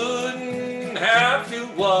 I wouldn't have to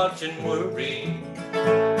watch and worry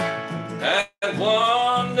and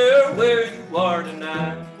wonder where you are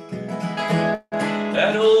tonight.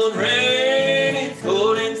 That old rain is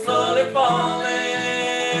cold and slowly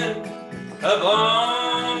falling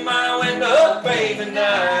upon my window pane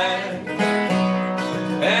tonight.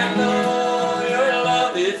 And though your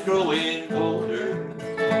love is growing colder,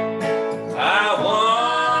 I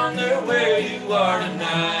wonder where you are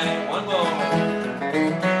tonight. One more.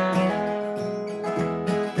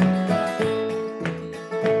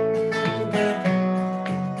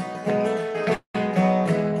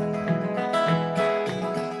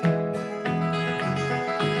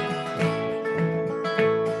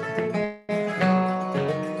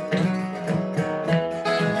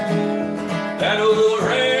 That old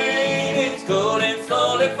rain is cold and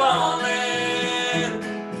slowly falling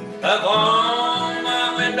upon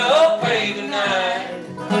my window pane tonight.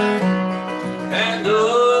 And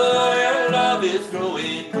though your love is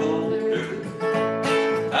growing colder,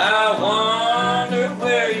 I wonder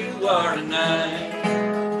where you are tonight.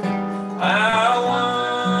 I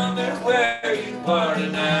wonder where you are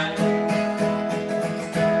tonight.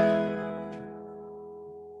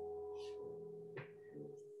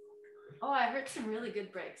 Oh, I heard some really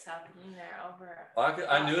good breaks happening there over.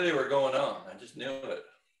 I knew they were going on. I just knew it.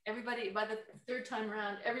 Everybody, by the third time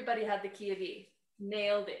around, everybody had the key of E.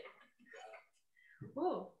 Nailed it.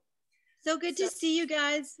 Ooh. So good to see you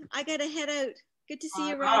guys. I gotta head out. Good to see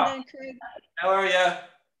you, Rhonda and Craig. How are you?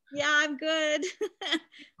 Yeah, I'm good.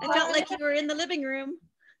 I felt like you were in the living room.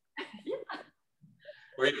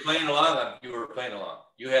 Were you playing along? You were playing along.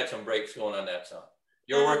 You had some breaks going on that song.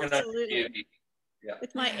 You were working on the key of E. Yeah.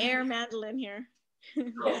 With my air mandolin here.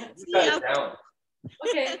 You got it down.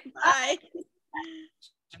 Okay. Bye.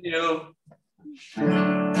 See you.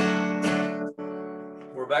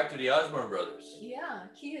 We're back to the Osborne Brothers. Yeah,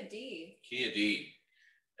 key of D. Key of D.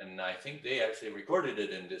 And I think they actually recorded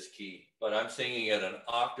it in this key, but I'm singing it an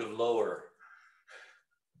octave lower.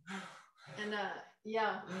 And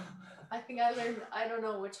yeah, I think I learned, I don't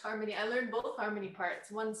know which harmony. I learned both harmony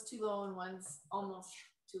parts. One's too low and one's almost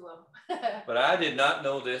too low. But I did not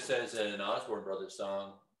know this as an Osborne Brothers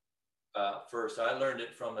song first. I learned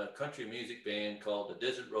it from a country music band called the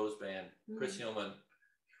Desert Rose Band. Chris Hillman,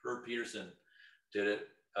 Herb Peterson did it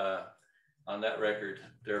on that record,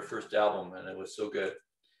 their first album, and it was so good.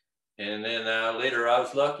 And then later I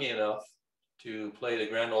was lucky enough to play the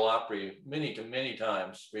Grand Ole Opry many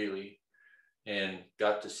times, really, and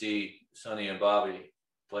got to see Sonny and Bobby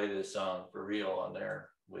play this song for real on there,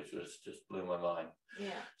 which was just blew my mind.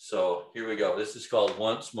 Yeah. So here we go. This is called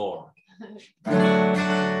Once More.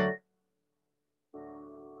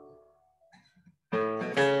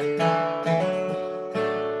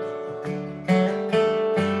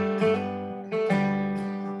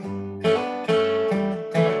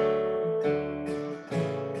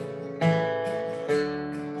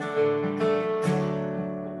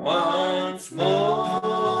 Once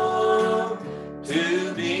more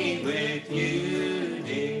to be with you,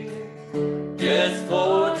 dear, just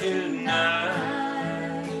for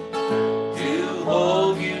tonight, to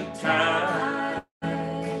hold you tight.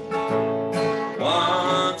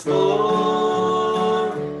 Once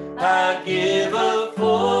more, I'd give a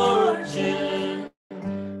fortune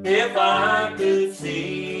if I could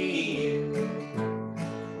see you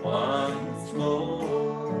once more.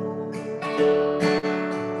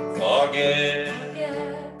 Forget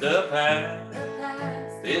the past,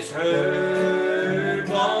 this hurt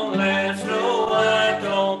won't last. No, I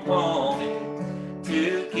don't want it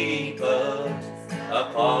to keep us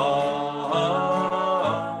apart.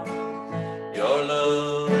 Your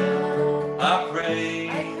love, I pray,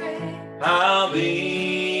 I'll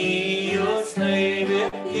be your slave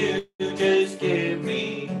if you just give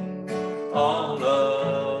me all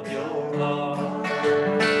of your heart.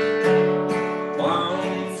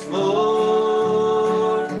 Once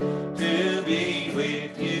more to be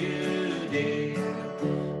with you, dear,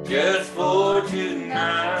 just for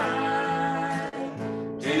tonight,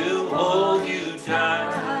 to hold you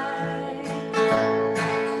tight.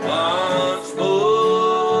 Once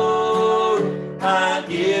more, I'd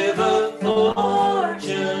give a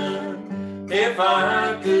fortune if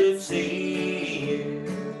I could see you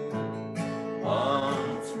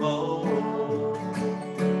once more.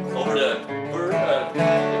 Over to the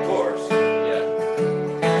chorus. Yeah.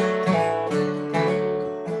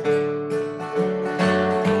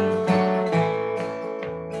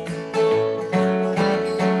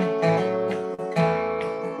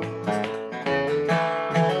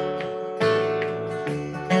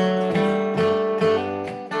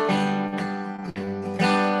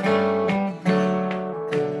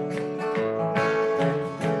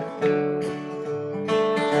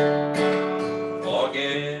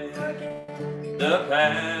 Forget the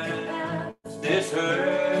past, this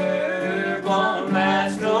hurt won't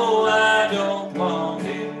last. No, I don't want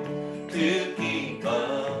it to keep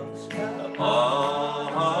us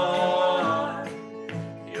apart.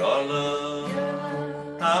 Your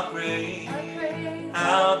love, I pray,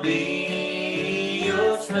 I'll be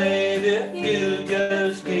your slave if you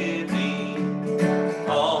just give me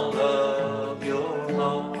all of your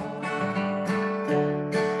heart.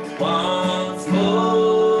 Once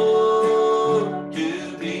more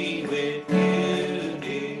to be with you,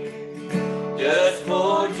 dear, just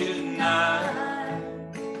for tonight,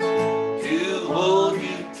 to hold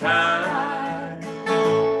you tight.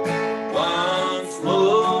 Once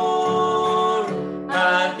more,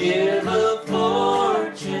 I'd give a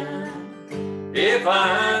fortune if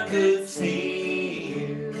I could see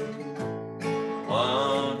you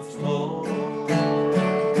once more.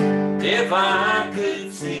 If I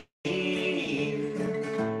could see you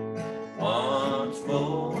once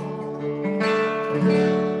more.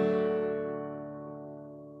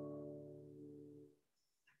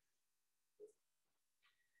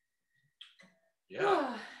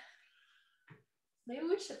 Yeah. Maybe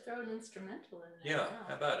we should throw an instrumental in there. Yeah, now.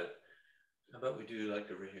 how about it? How about we do like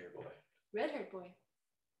the Red Hair Boy? Red haired boy.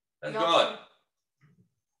 That's Y'all- God.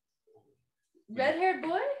 Red haired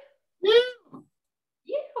boy? You.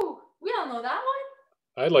 We all know that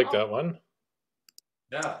one. I like that one.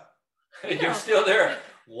 Yeah. Yeah. You're still there.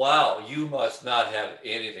 Wow, you must not have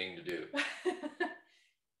anything to do.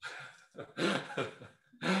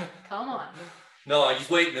 Come on. No, I'm just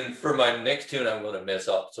waiting for my next tune. I'm going to mess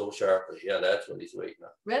up so sharply. Yeah, that's what he's waiting on.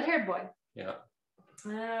 Red haired boy. Yeah.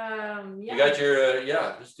 Yeah. You got your,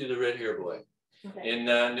 let's do the Red Hair Boy. Okay. In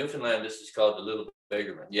Newfoundland, this is called the Little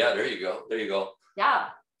Beggarman. Yeah, there you go. There you go. Yeah.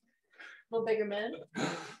 Little bigger man.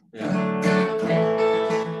 Yeah. Okay.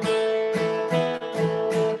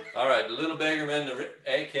 All right, the Little Beggarman,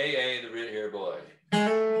 AKA the Red Hair Boy.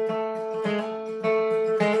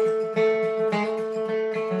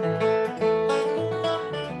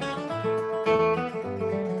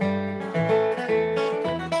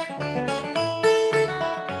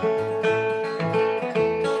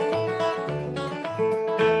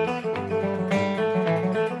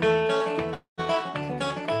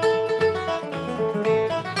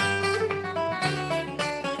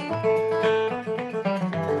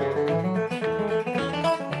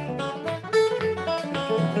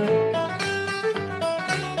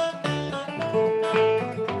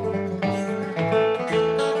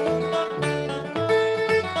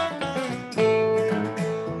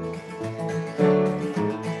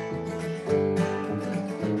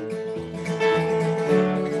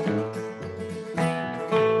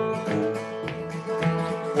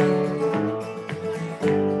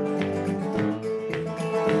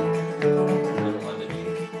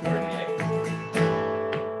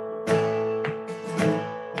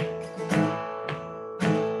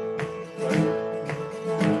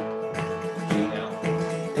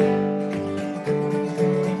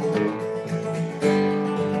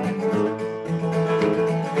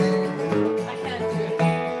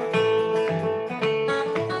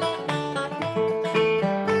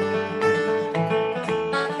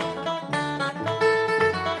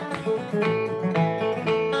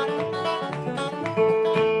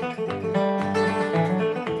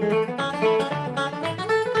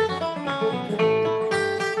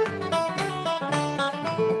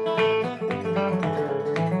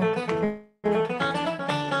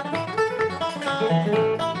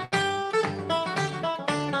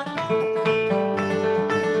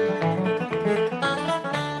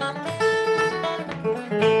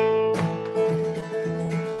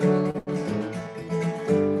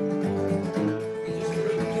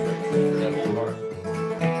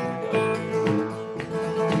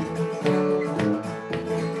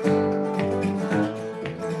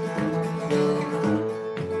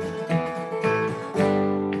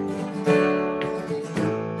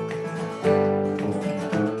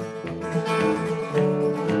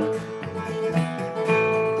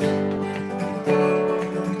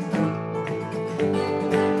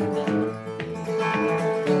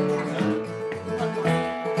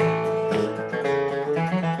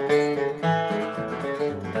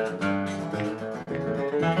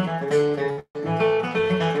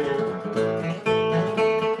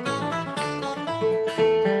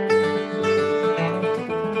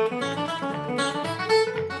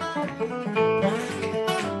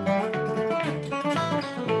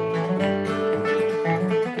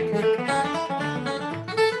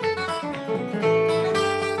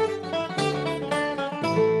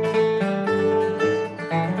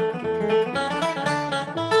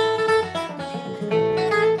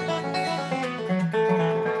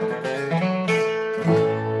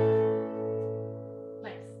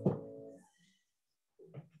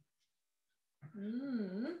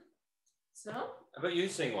 about you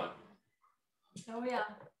sing one? Oh yeah.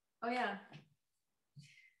 Oh yeah.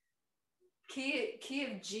 Key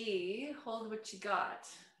of G, hold what you got.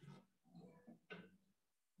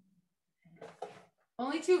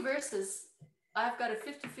 Only 2 verses. I've got a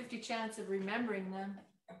 50-50 chance of remembering them.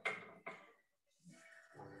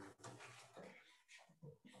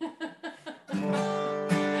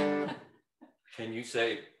 Can you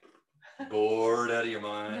say bored out of your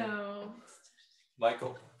mind? No.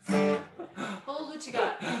 Michael? Hold what you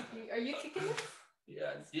got. Are you kicking it?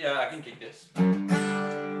 Yeah, I can kick this.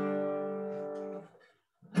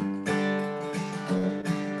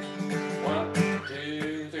 One,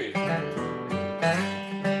 two, three.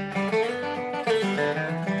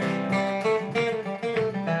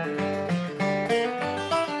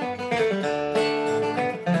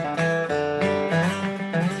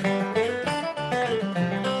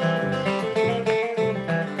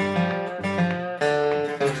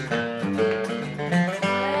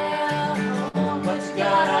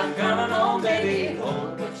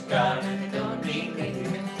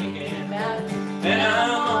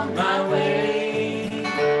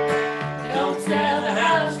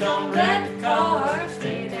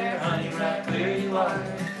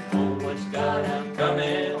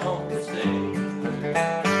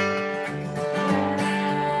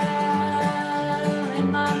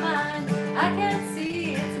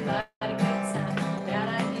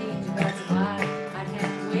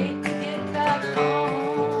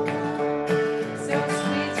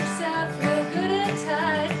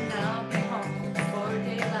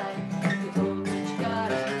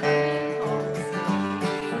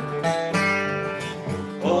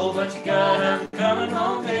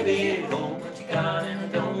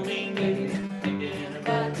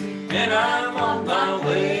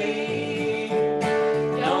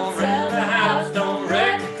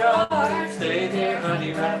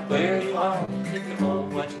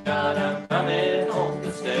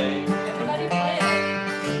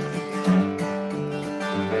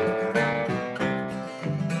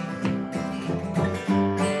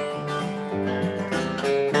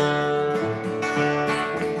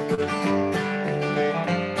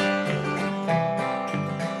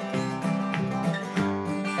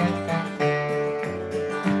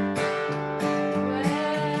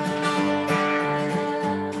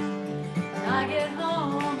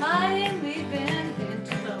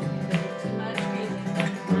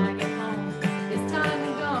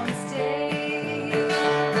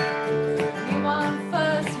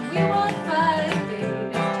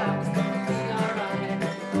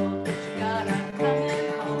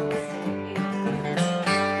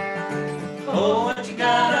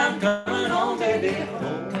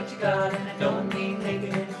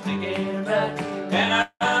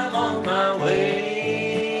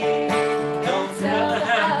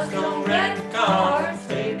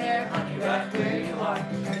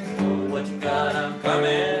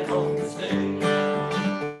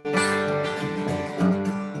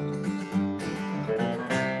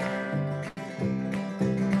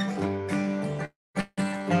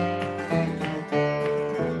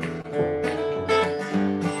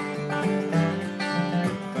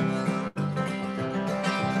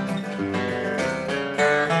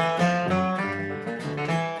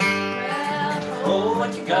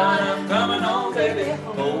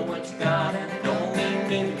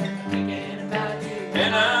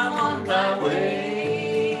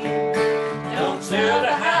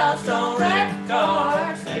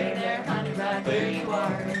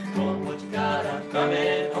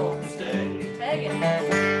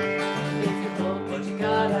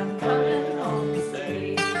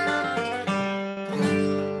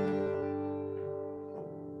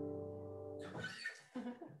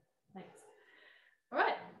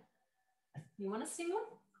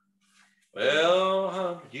 Well,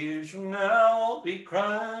 100 years from now, I won't be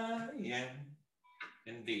crying.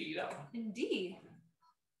 Indeed. Indeed.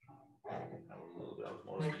 I was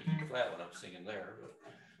more like E flat when I was singing there. But,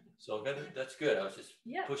 so that's good. I was just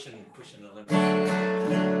pushing the limit.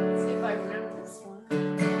 Let's see if I remember this one.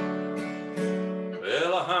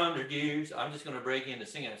 Well, 100 years. I'm just going to break into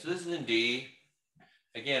singing. So this is in D.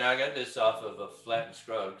 Again, I got this off of a Flat and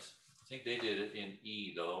Scruggs. I think they did it in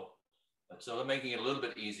E, though. So I'm making it a little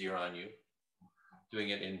bit easier on you. Doing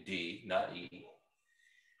it in D, not E.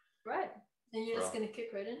 Right. And you're just going to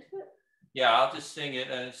kick right into it? Yeah, I'll just sing it.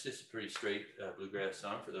 And it's just a pretty straight bluegrass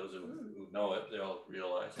song for those who know it. They'll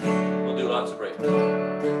realize it. We'll do lots of breaks.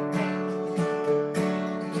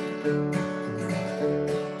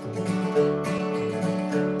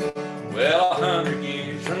 Well, 100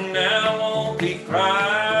 years from now, I won't be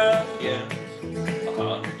crying.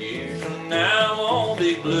 100 years from now, I won't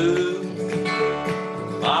be blue.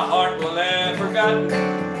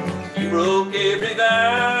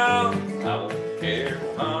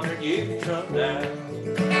 100 years from now.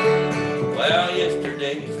 Well,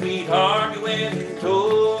 yesterday, sweetheart, you went and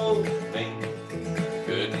told me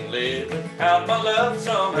couldn't live without my love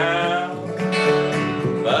somehow.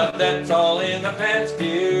 But that's all in the past,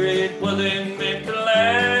 dear. It wasn't meant to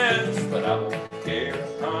last. But I won't care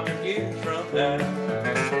 100 years from now.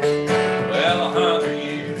 Well, 100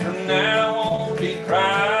 years from now, I won't be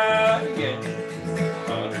crying.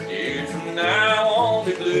 100 years from now, I won't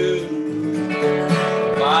be blue.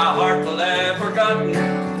 My heart will have forgotten.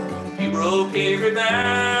 You broke every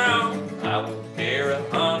bound. I won't care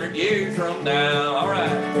 100 years from now. All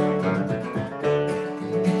right.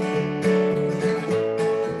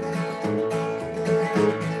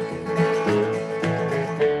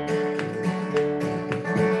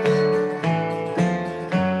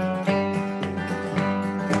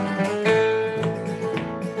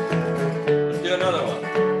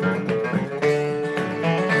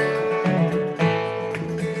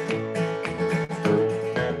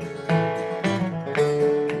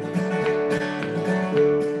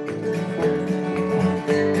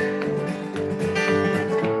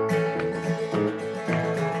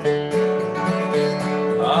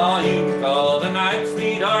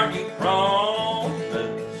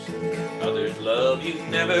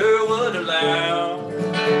 Never would allow,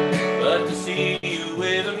 but to see you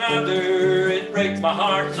with another, it breaks my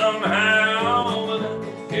heart somehow. But I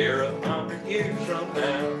don't care 100 years from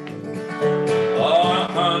now. Oh,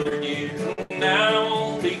 100 years from now, I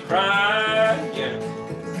won't be crying.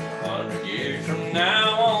 100 years from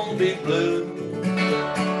now, I won't be blue.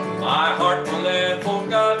 My heart will have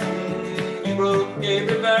forgotten. You broke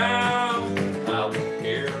every vow. I won't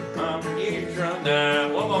care 100 years from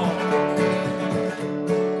now. One more.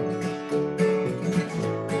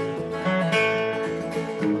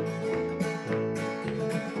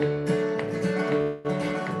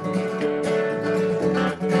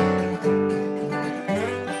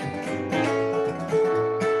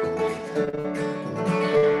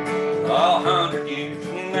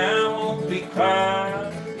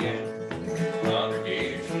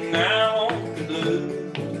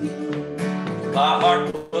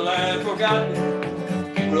 Forgotten,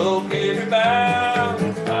 you broke every bow.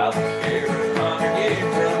 I won't care 100 years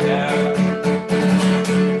from now.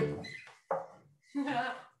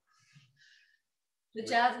 The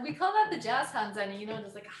jazz, we call that the jazz hands, Annie. You know,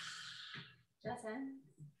 just like jazz hands.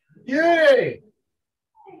 Yay!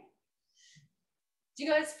 Do you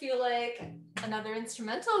guys feel like another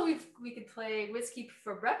instrumental? We could play Whiskey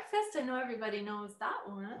for Breakfast. I know everybody knows that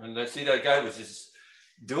one. And I see that guy was just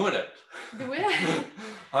doing it. The way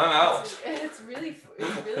I'm out. It's really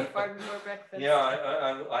far before breakfast. Yeah,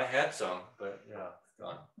 I had some, but yeah, it's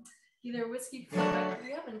gone. Either Whiskey for Breakfast.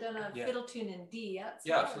 We haven't done a fiddle tune in D yet.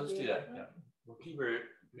 So let's do that. Yeah, we'll keep her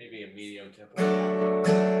maybe a medium tempo.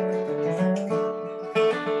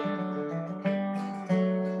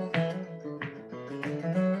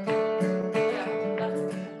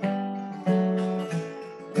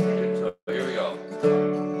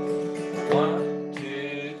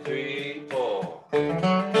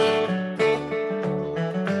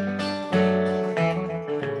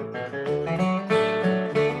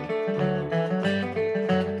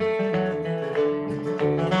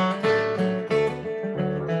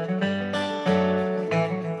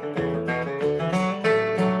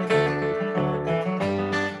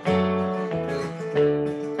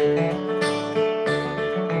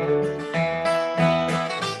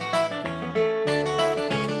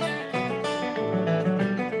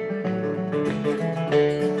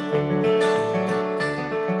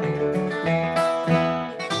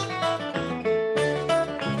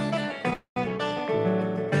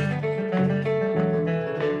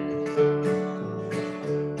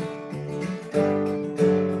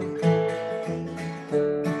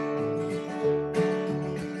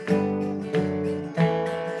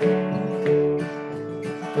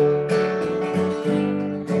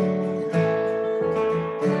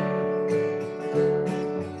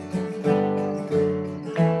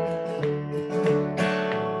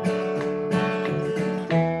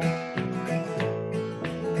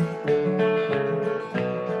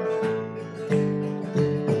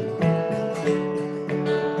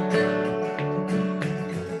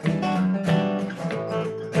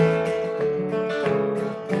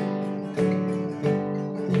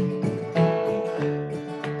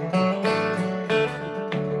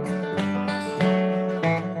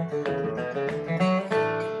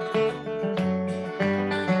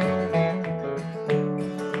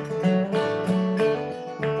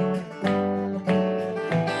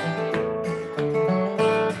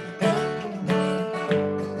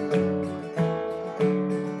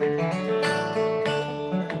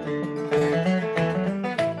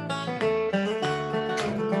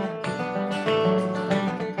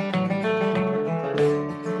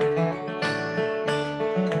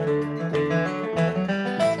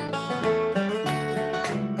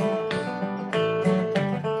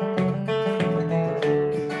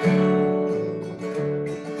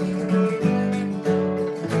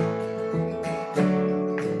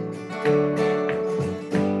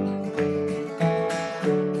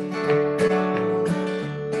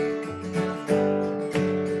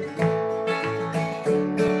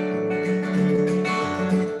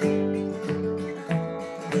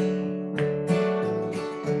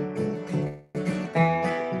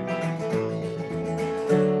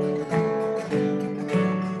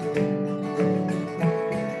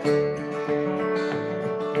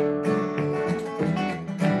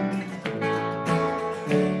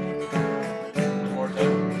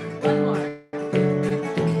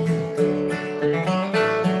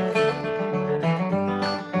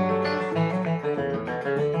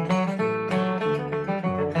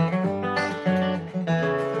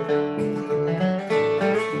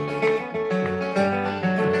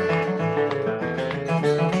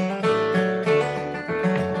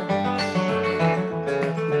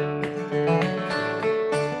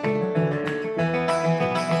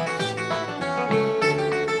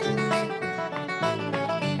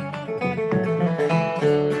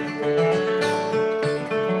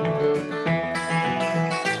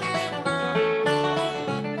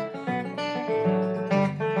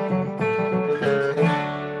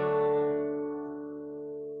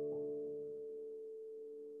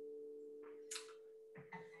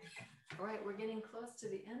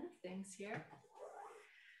 things here.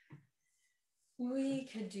 We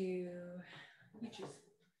could do, you choose.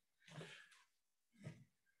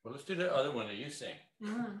 Well, let's do the other one that you sing.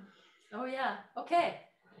 Oh yeah, okay.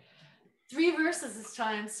 3 verses this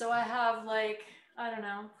time, so I have like, I don't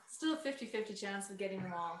know, still a 50-50 chance of getting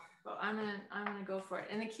them all. But I'm gonna go for it.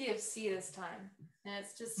 In the key of C this time. And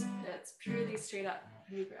it's purely straight up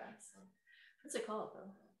bluegrass. What's it called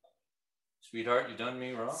though? Sweetheart, you done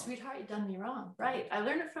me wrong. Sweetheart, you done me wrong. Right. I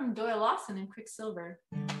learned it from Doyle Lawson in Quicksilver.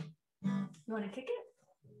 You want to kick it?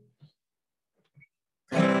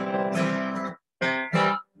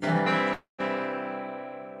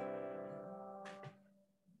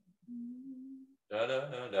 Da, da,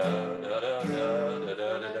 da, da, da, da, da, da, da,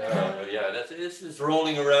 da. Yeah, this is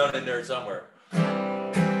rolling around in there somewhere. 1,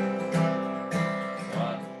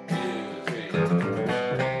 2, 3.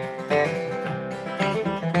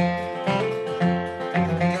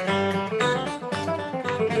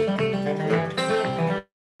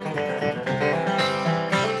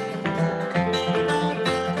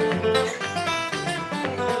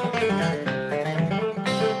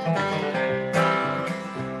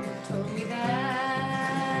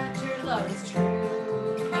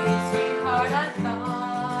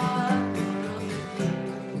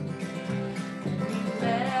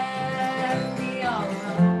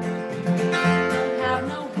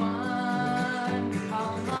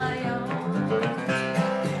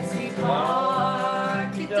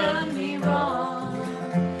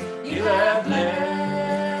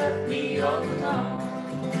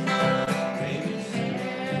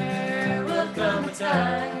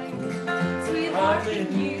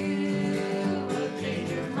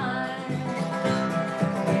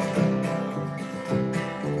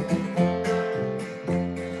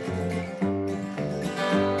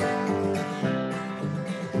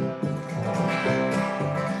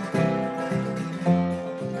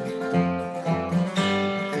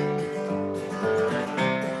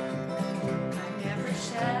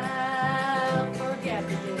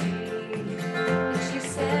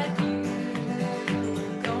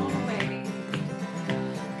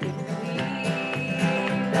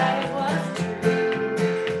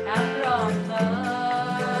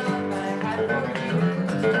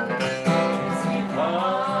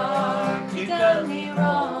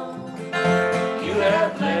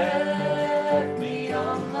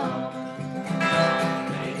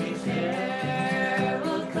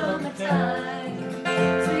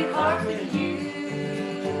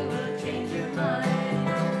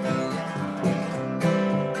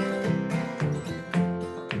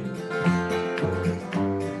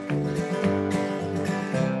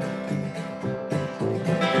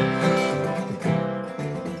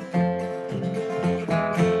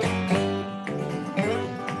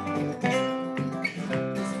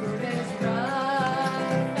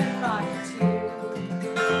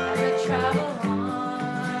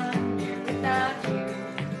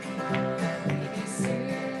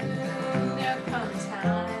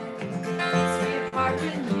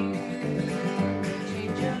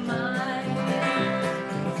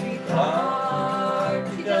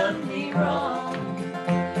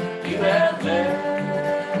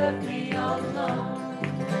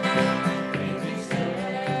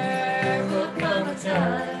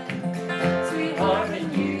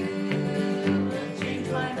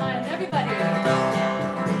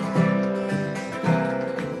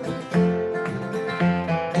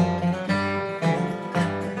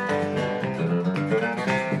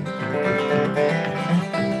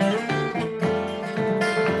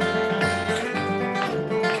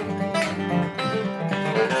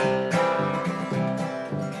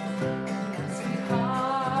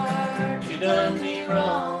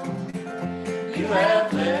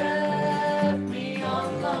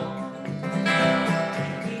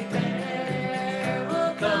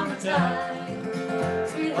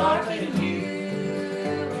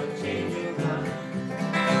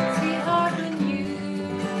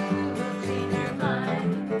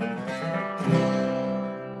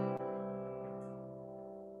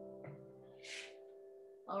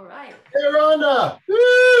 All right. Hey, Rhonda!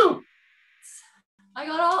 Woo! I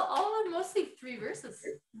got all mostly 3 verses.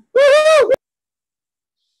 Woo!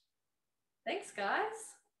 Thanks, guys.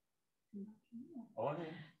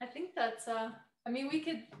 I think that's, I mean,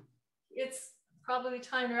 it's probably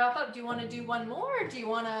time to wrap up. Do you want to do one more? Or do you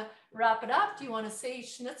want to wrap it up? Do you want to say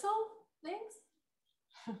schnitzel things?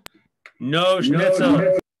 No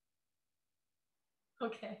schnitzel.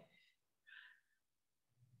 Okay.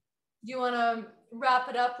 Do you want to wrap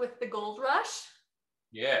it up with the Gold Rush?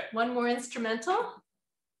 Yeah. One more instrumental?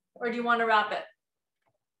 Or do you want to wrap it?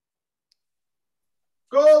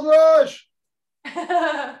 Gold Rush!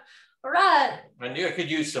 All right. I knew I could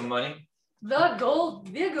use some money. The gold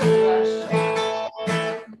rush.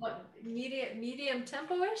 What, medium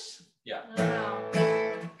tempo-ish? Yeah. I don't know.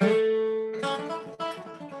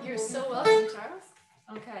 You're so welcome, Charles.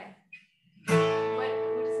 Okay. What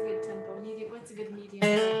is a good tempo? What's a good medium?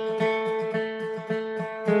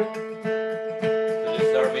 This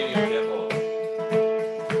is our medium tempo.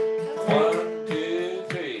 1, 2,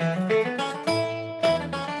 3.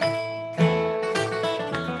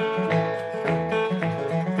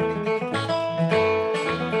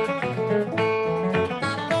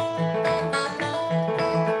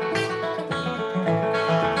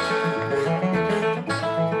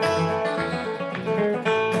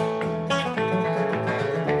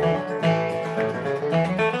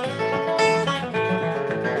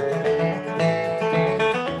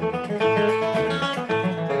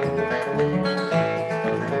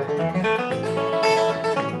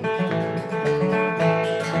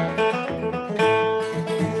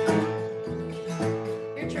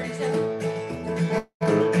 Your turn, Tim.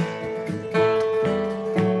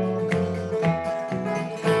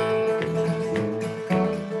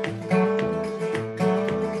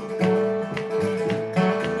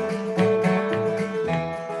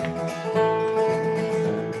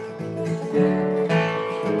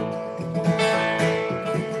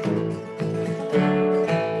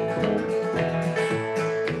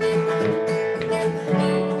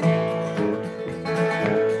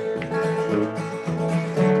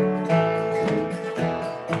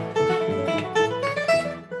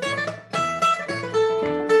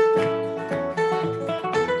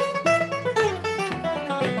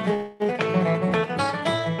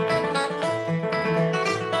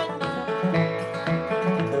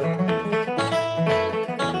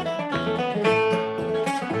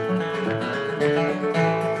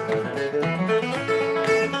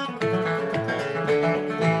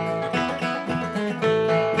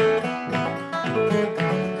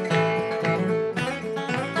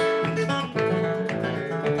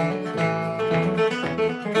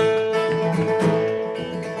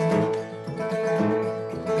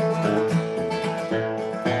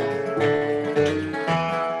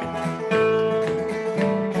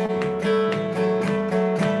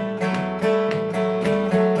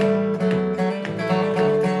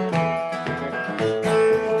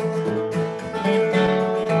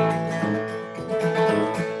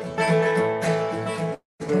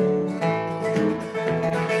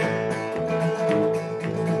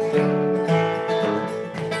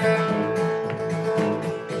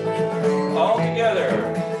 All together.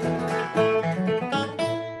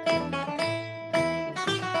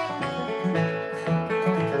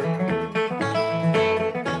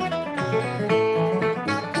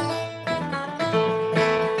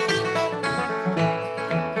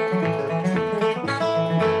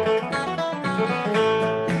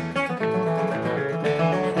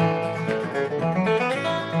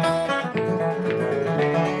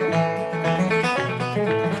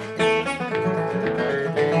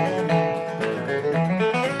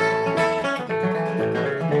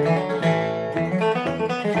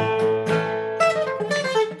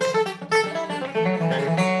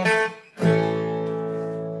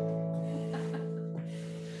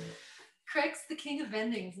 Craig's the king of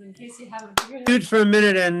endings, in case you haven't figured it Shoot for a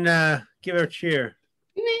minute and give her a cheer.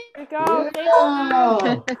 There you go. Thank you. Wow.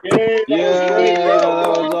 Yeah, that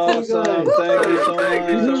was awesome. Thank you so much.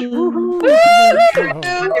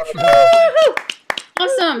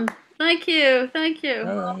 Awesome. Thank you. Thank you.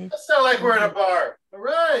 That sounds like we're in a bar. All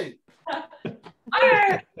right.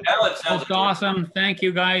 Now it sounds That's awesome. Thank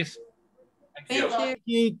you, guys. Thank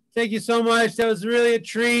you. Thank you so much. That was really a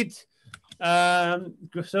treat.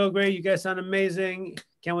 So great. You guys sound amazing.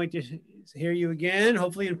 Can't wait to hear you again,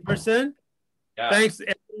 hopefully in person. Yeah. Thanks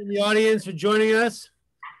everyone in the audience for joining us.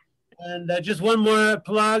 And just one more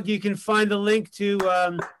plug. You can find the link to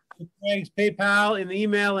Craig's PayPal in the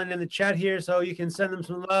email and in the chat here, so you can send them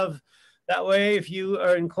some love that way if you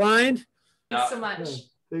are inclined. Thanks so much.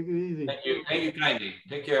 Take it easy. Thank you. Thank you kindly.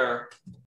 Take care.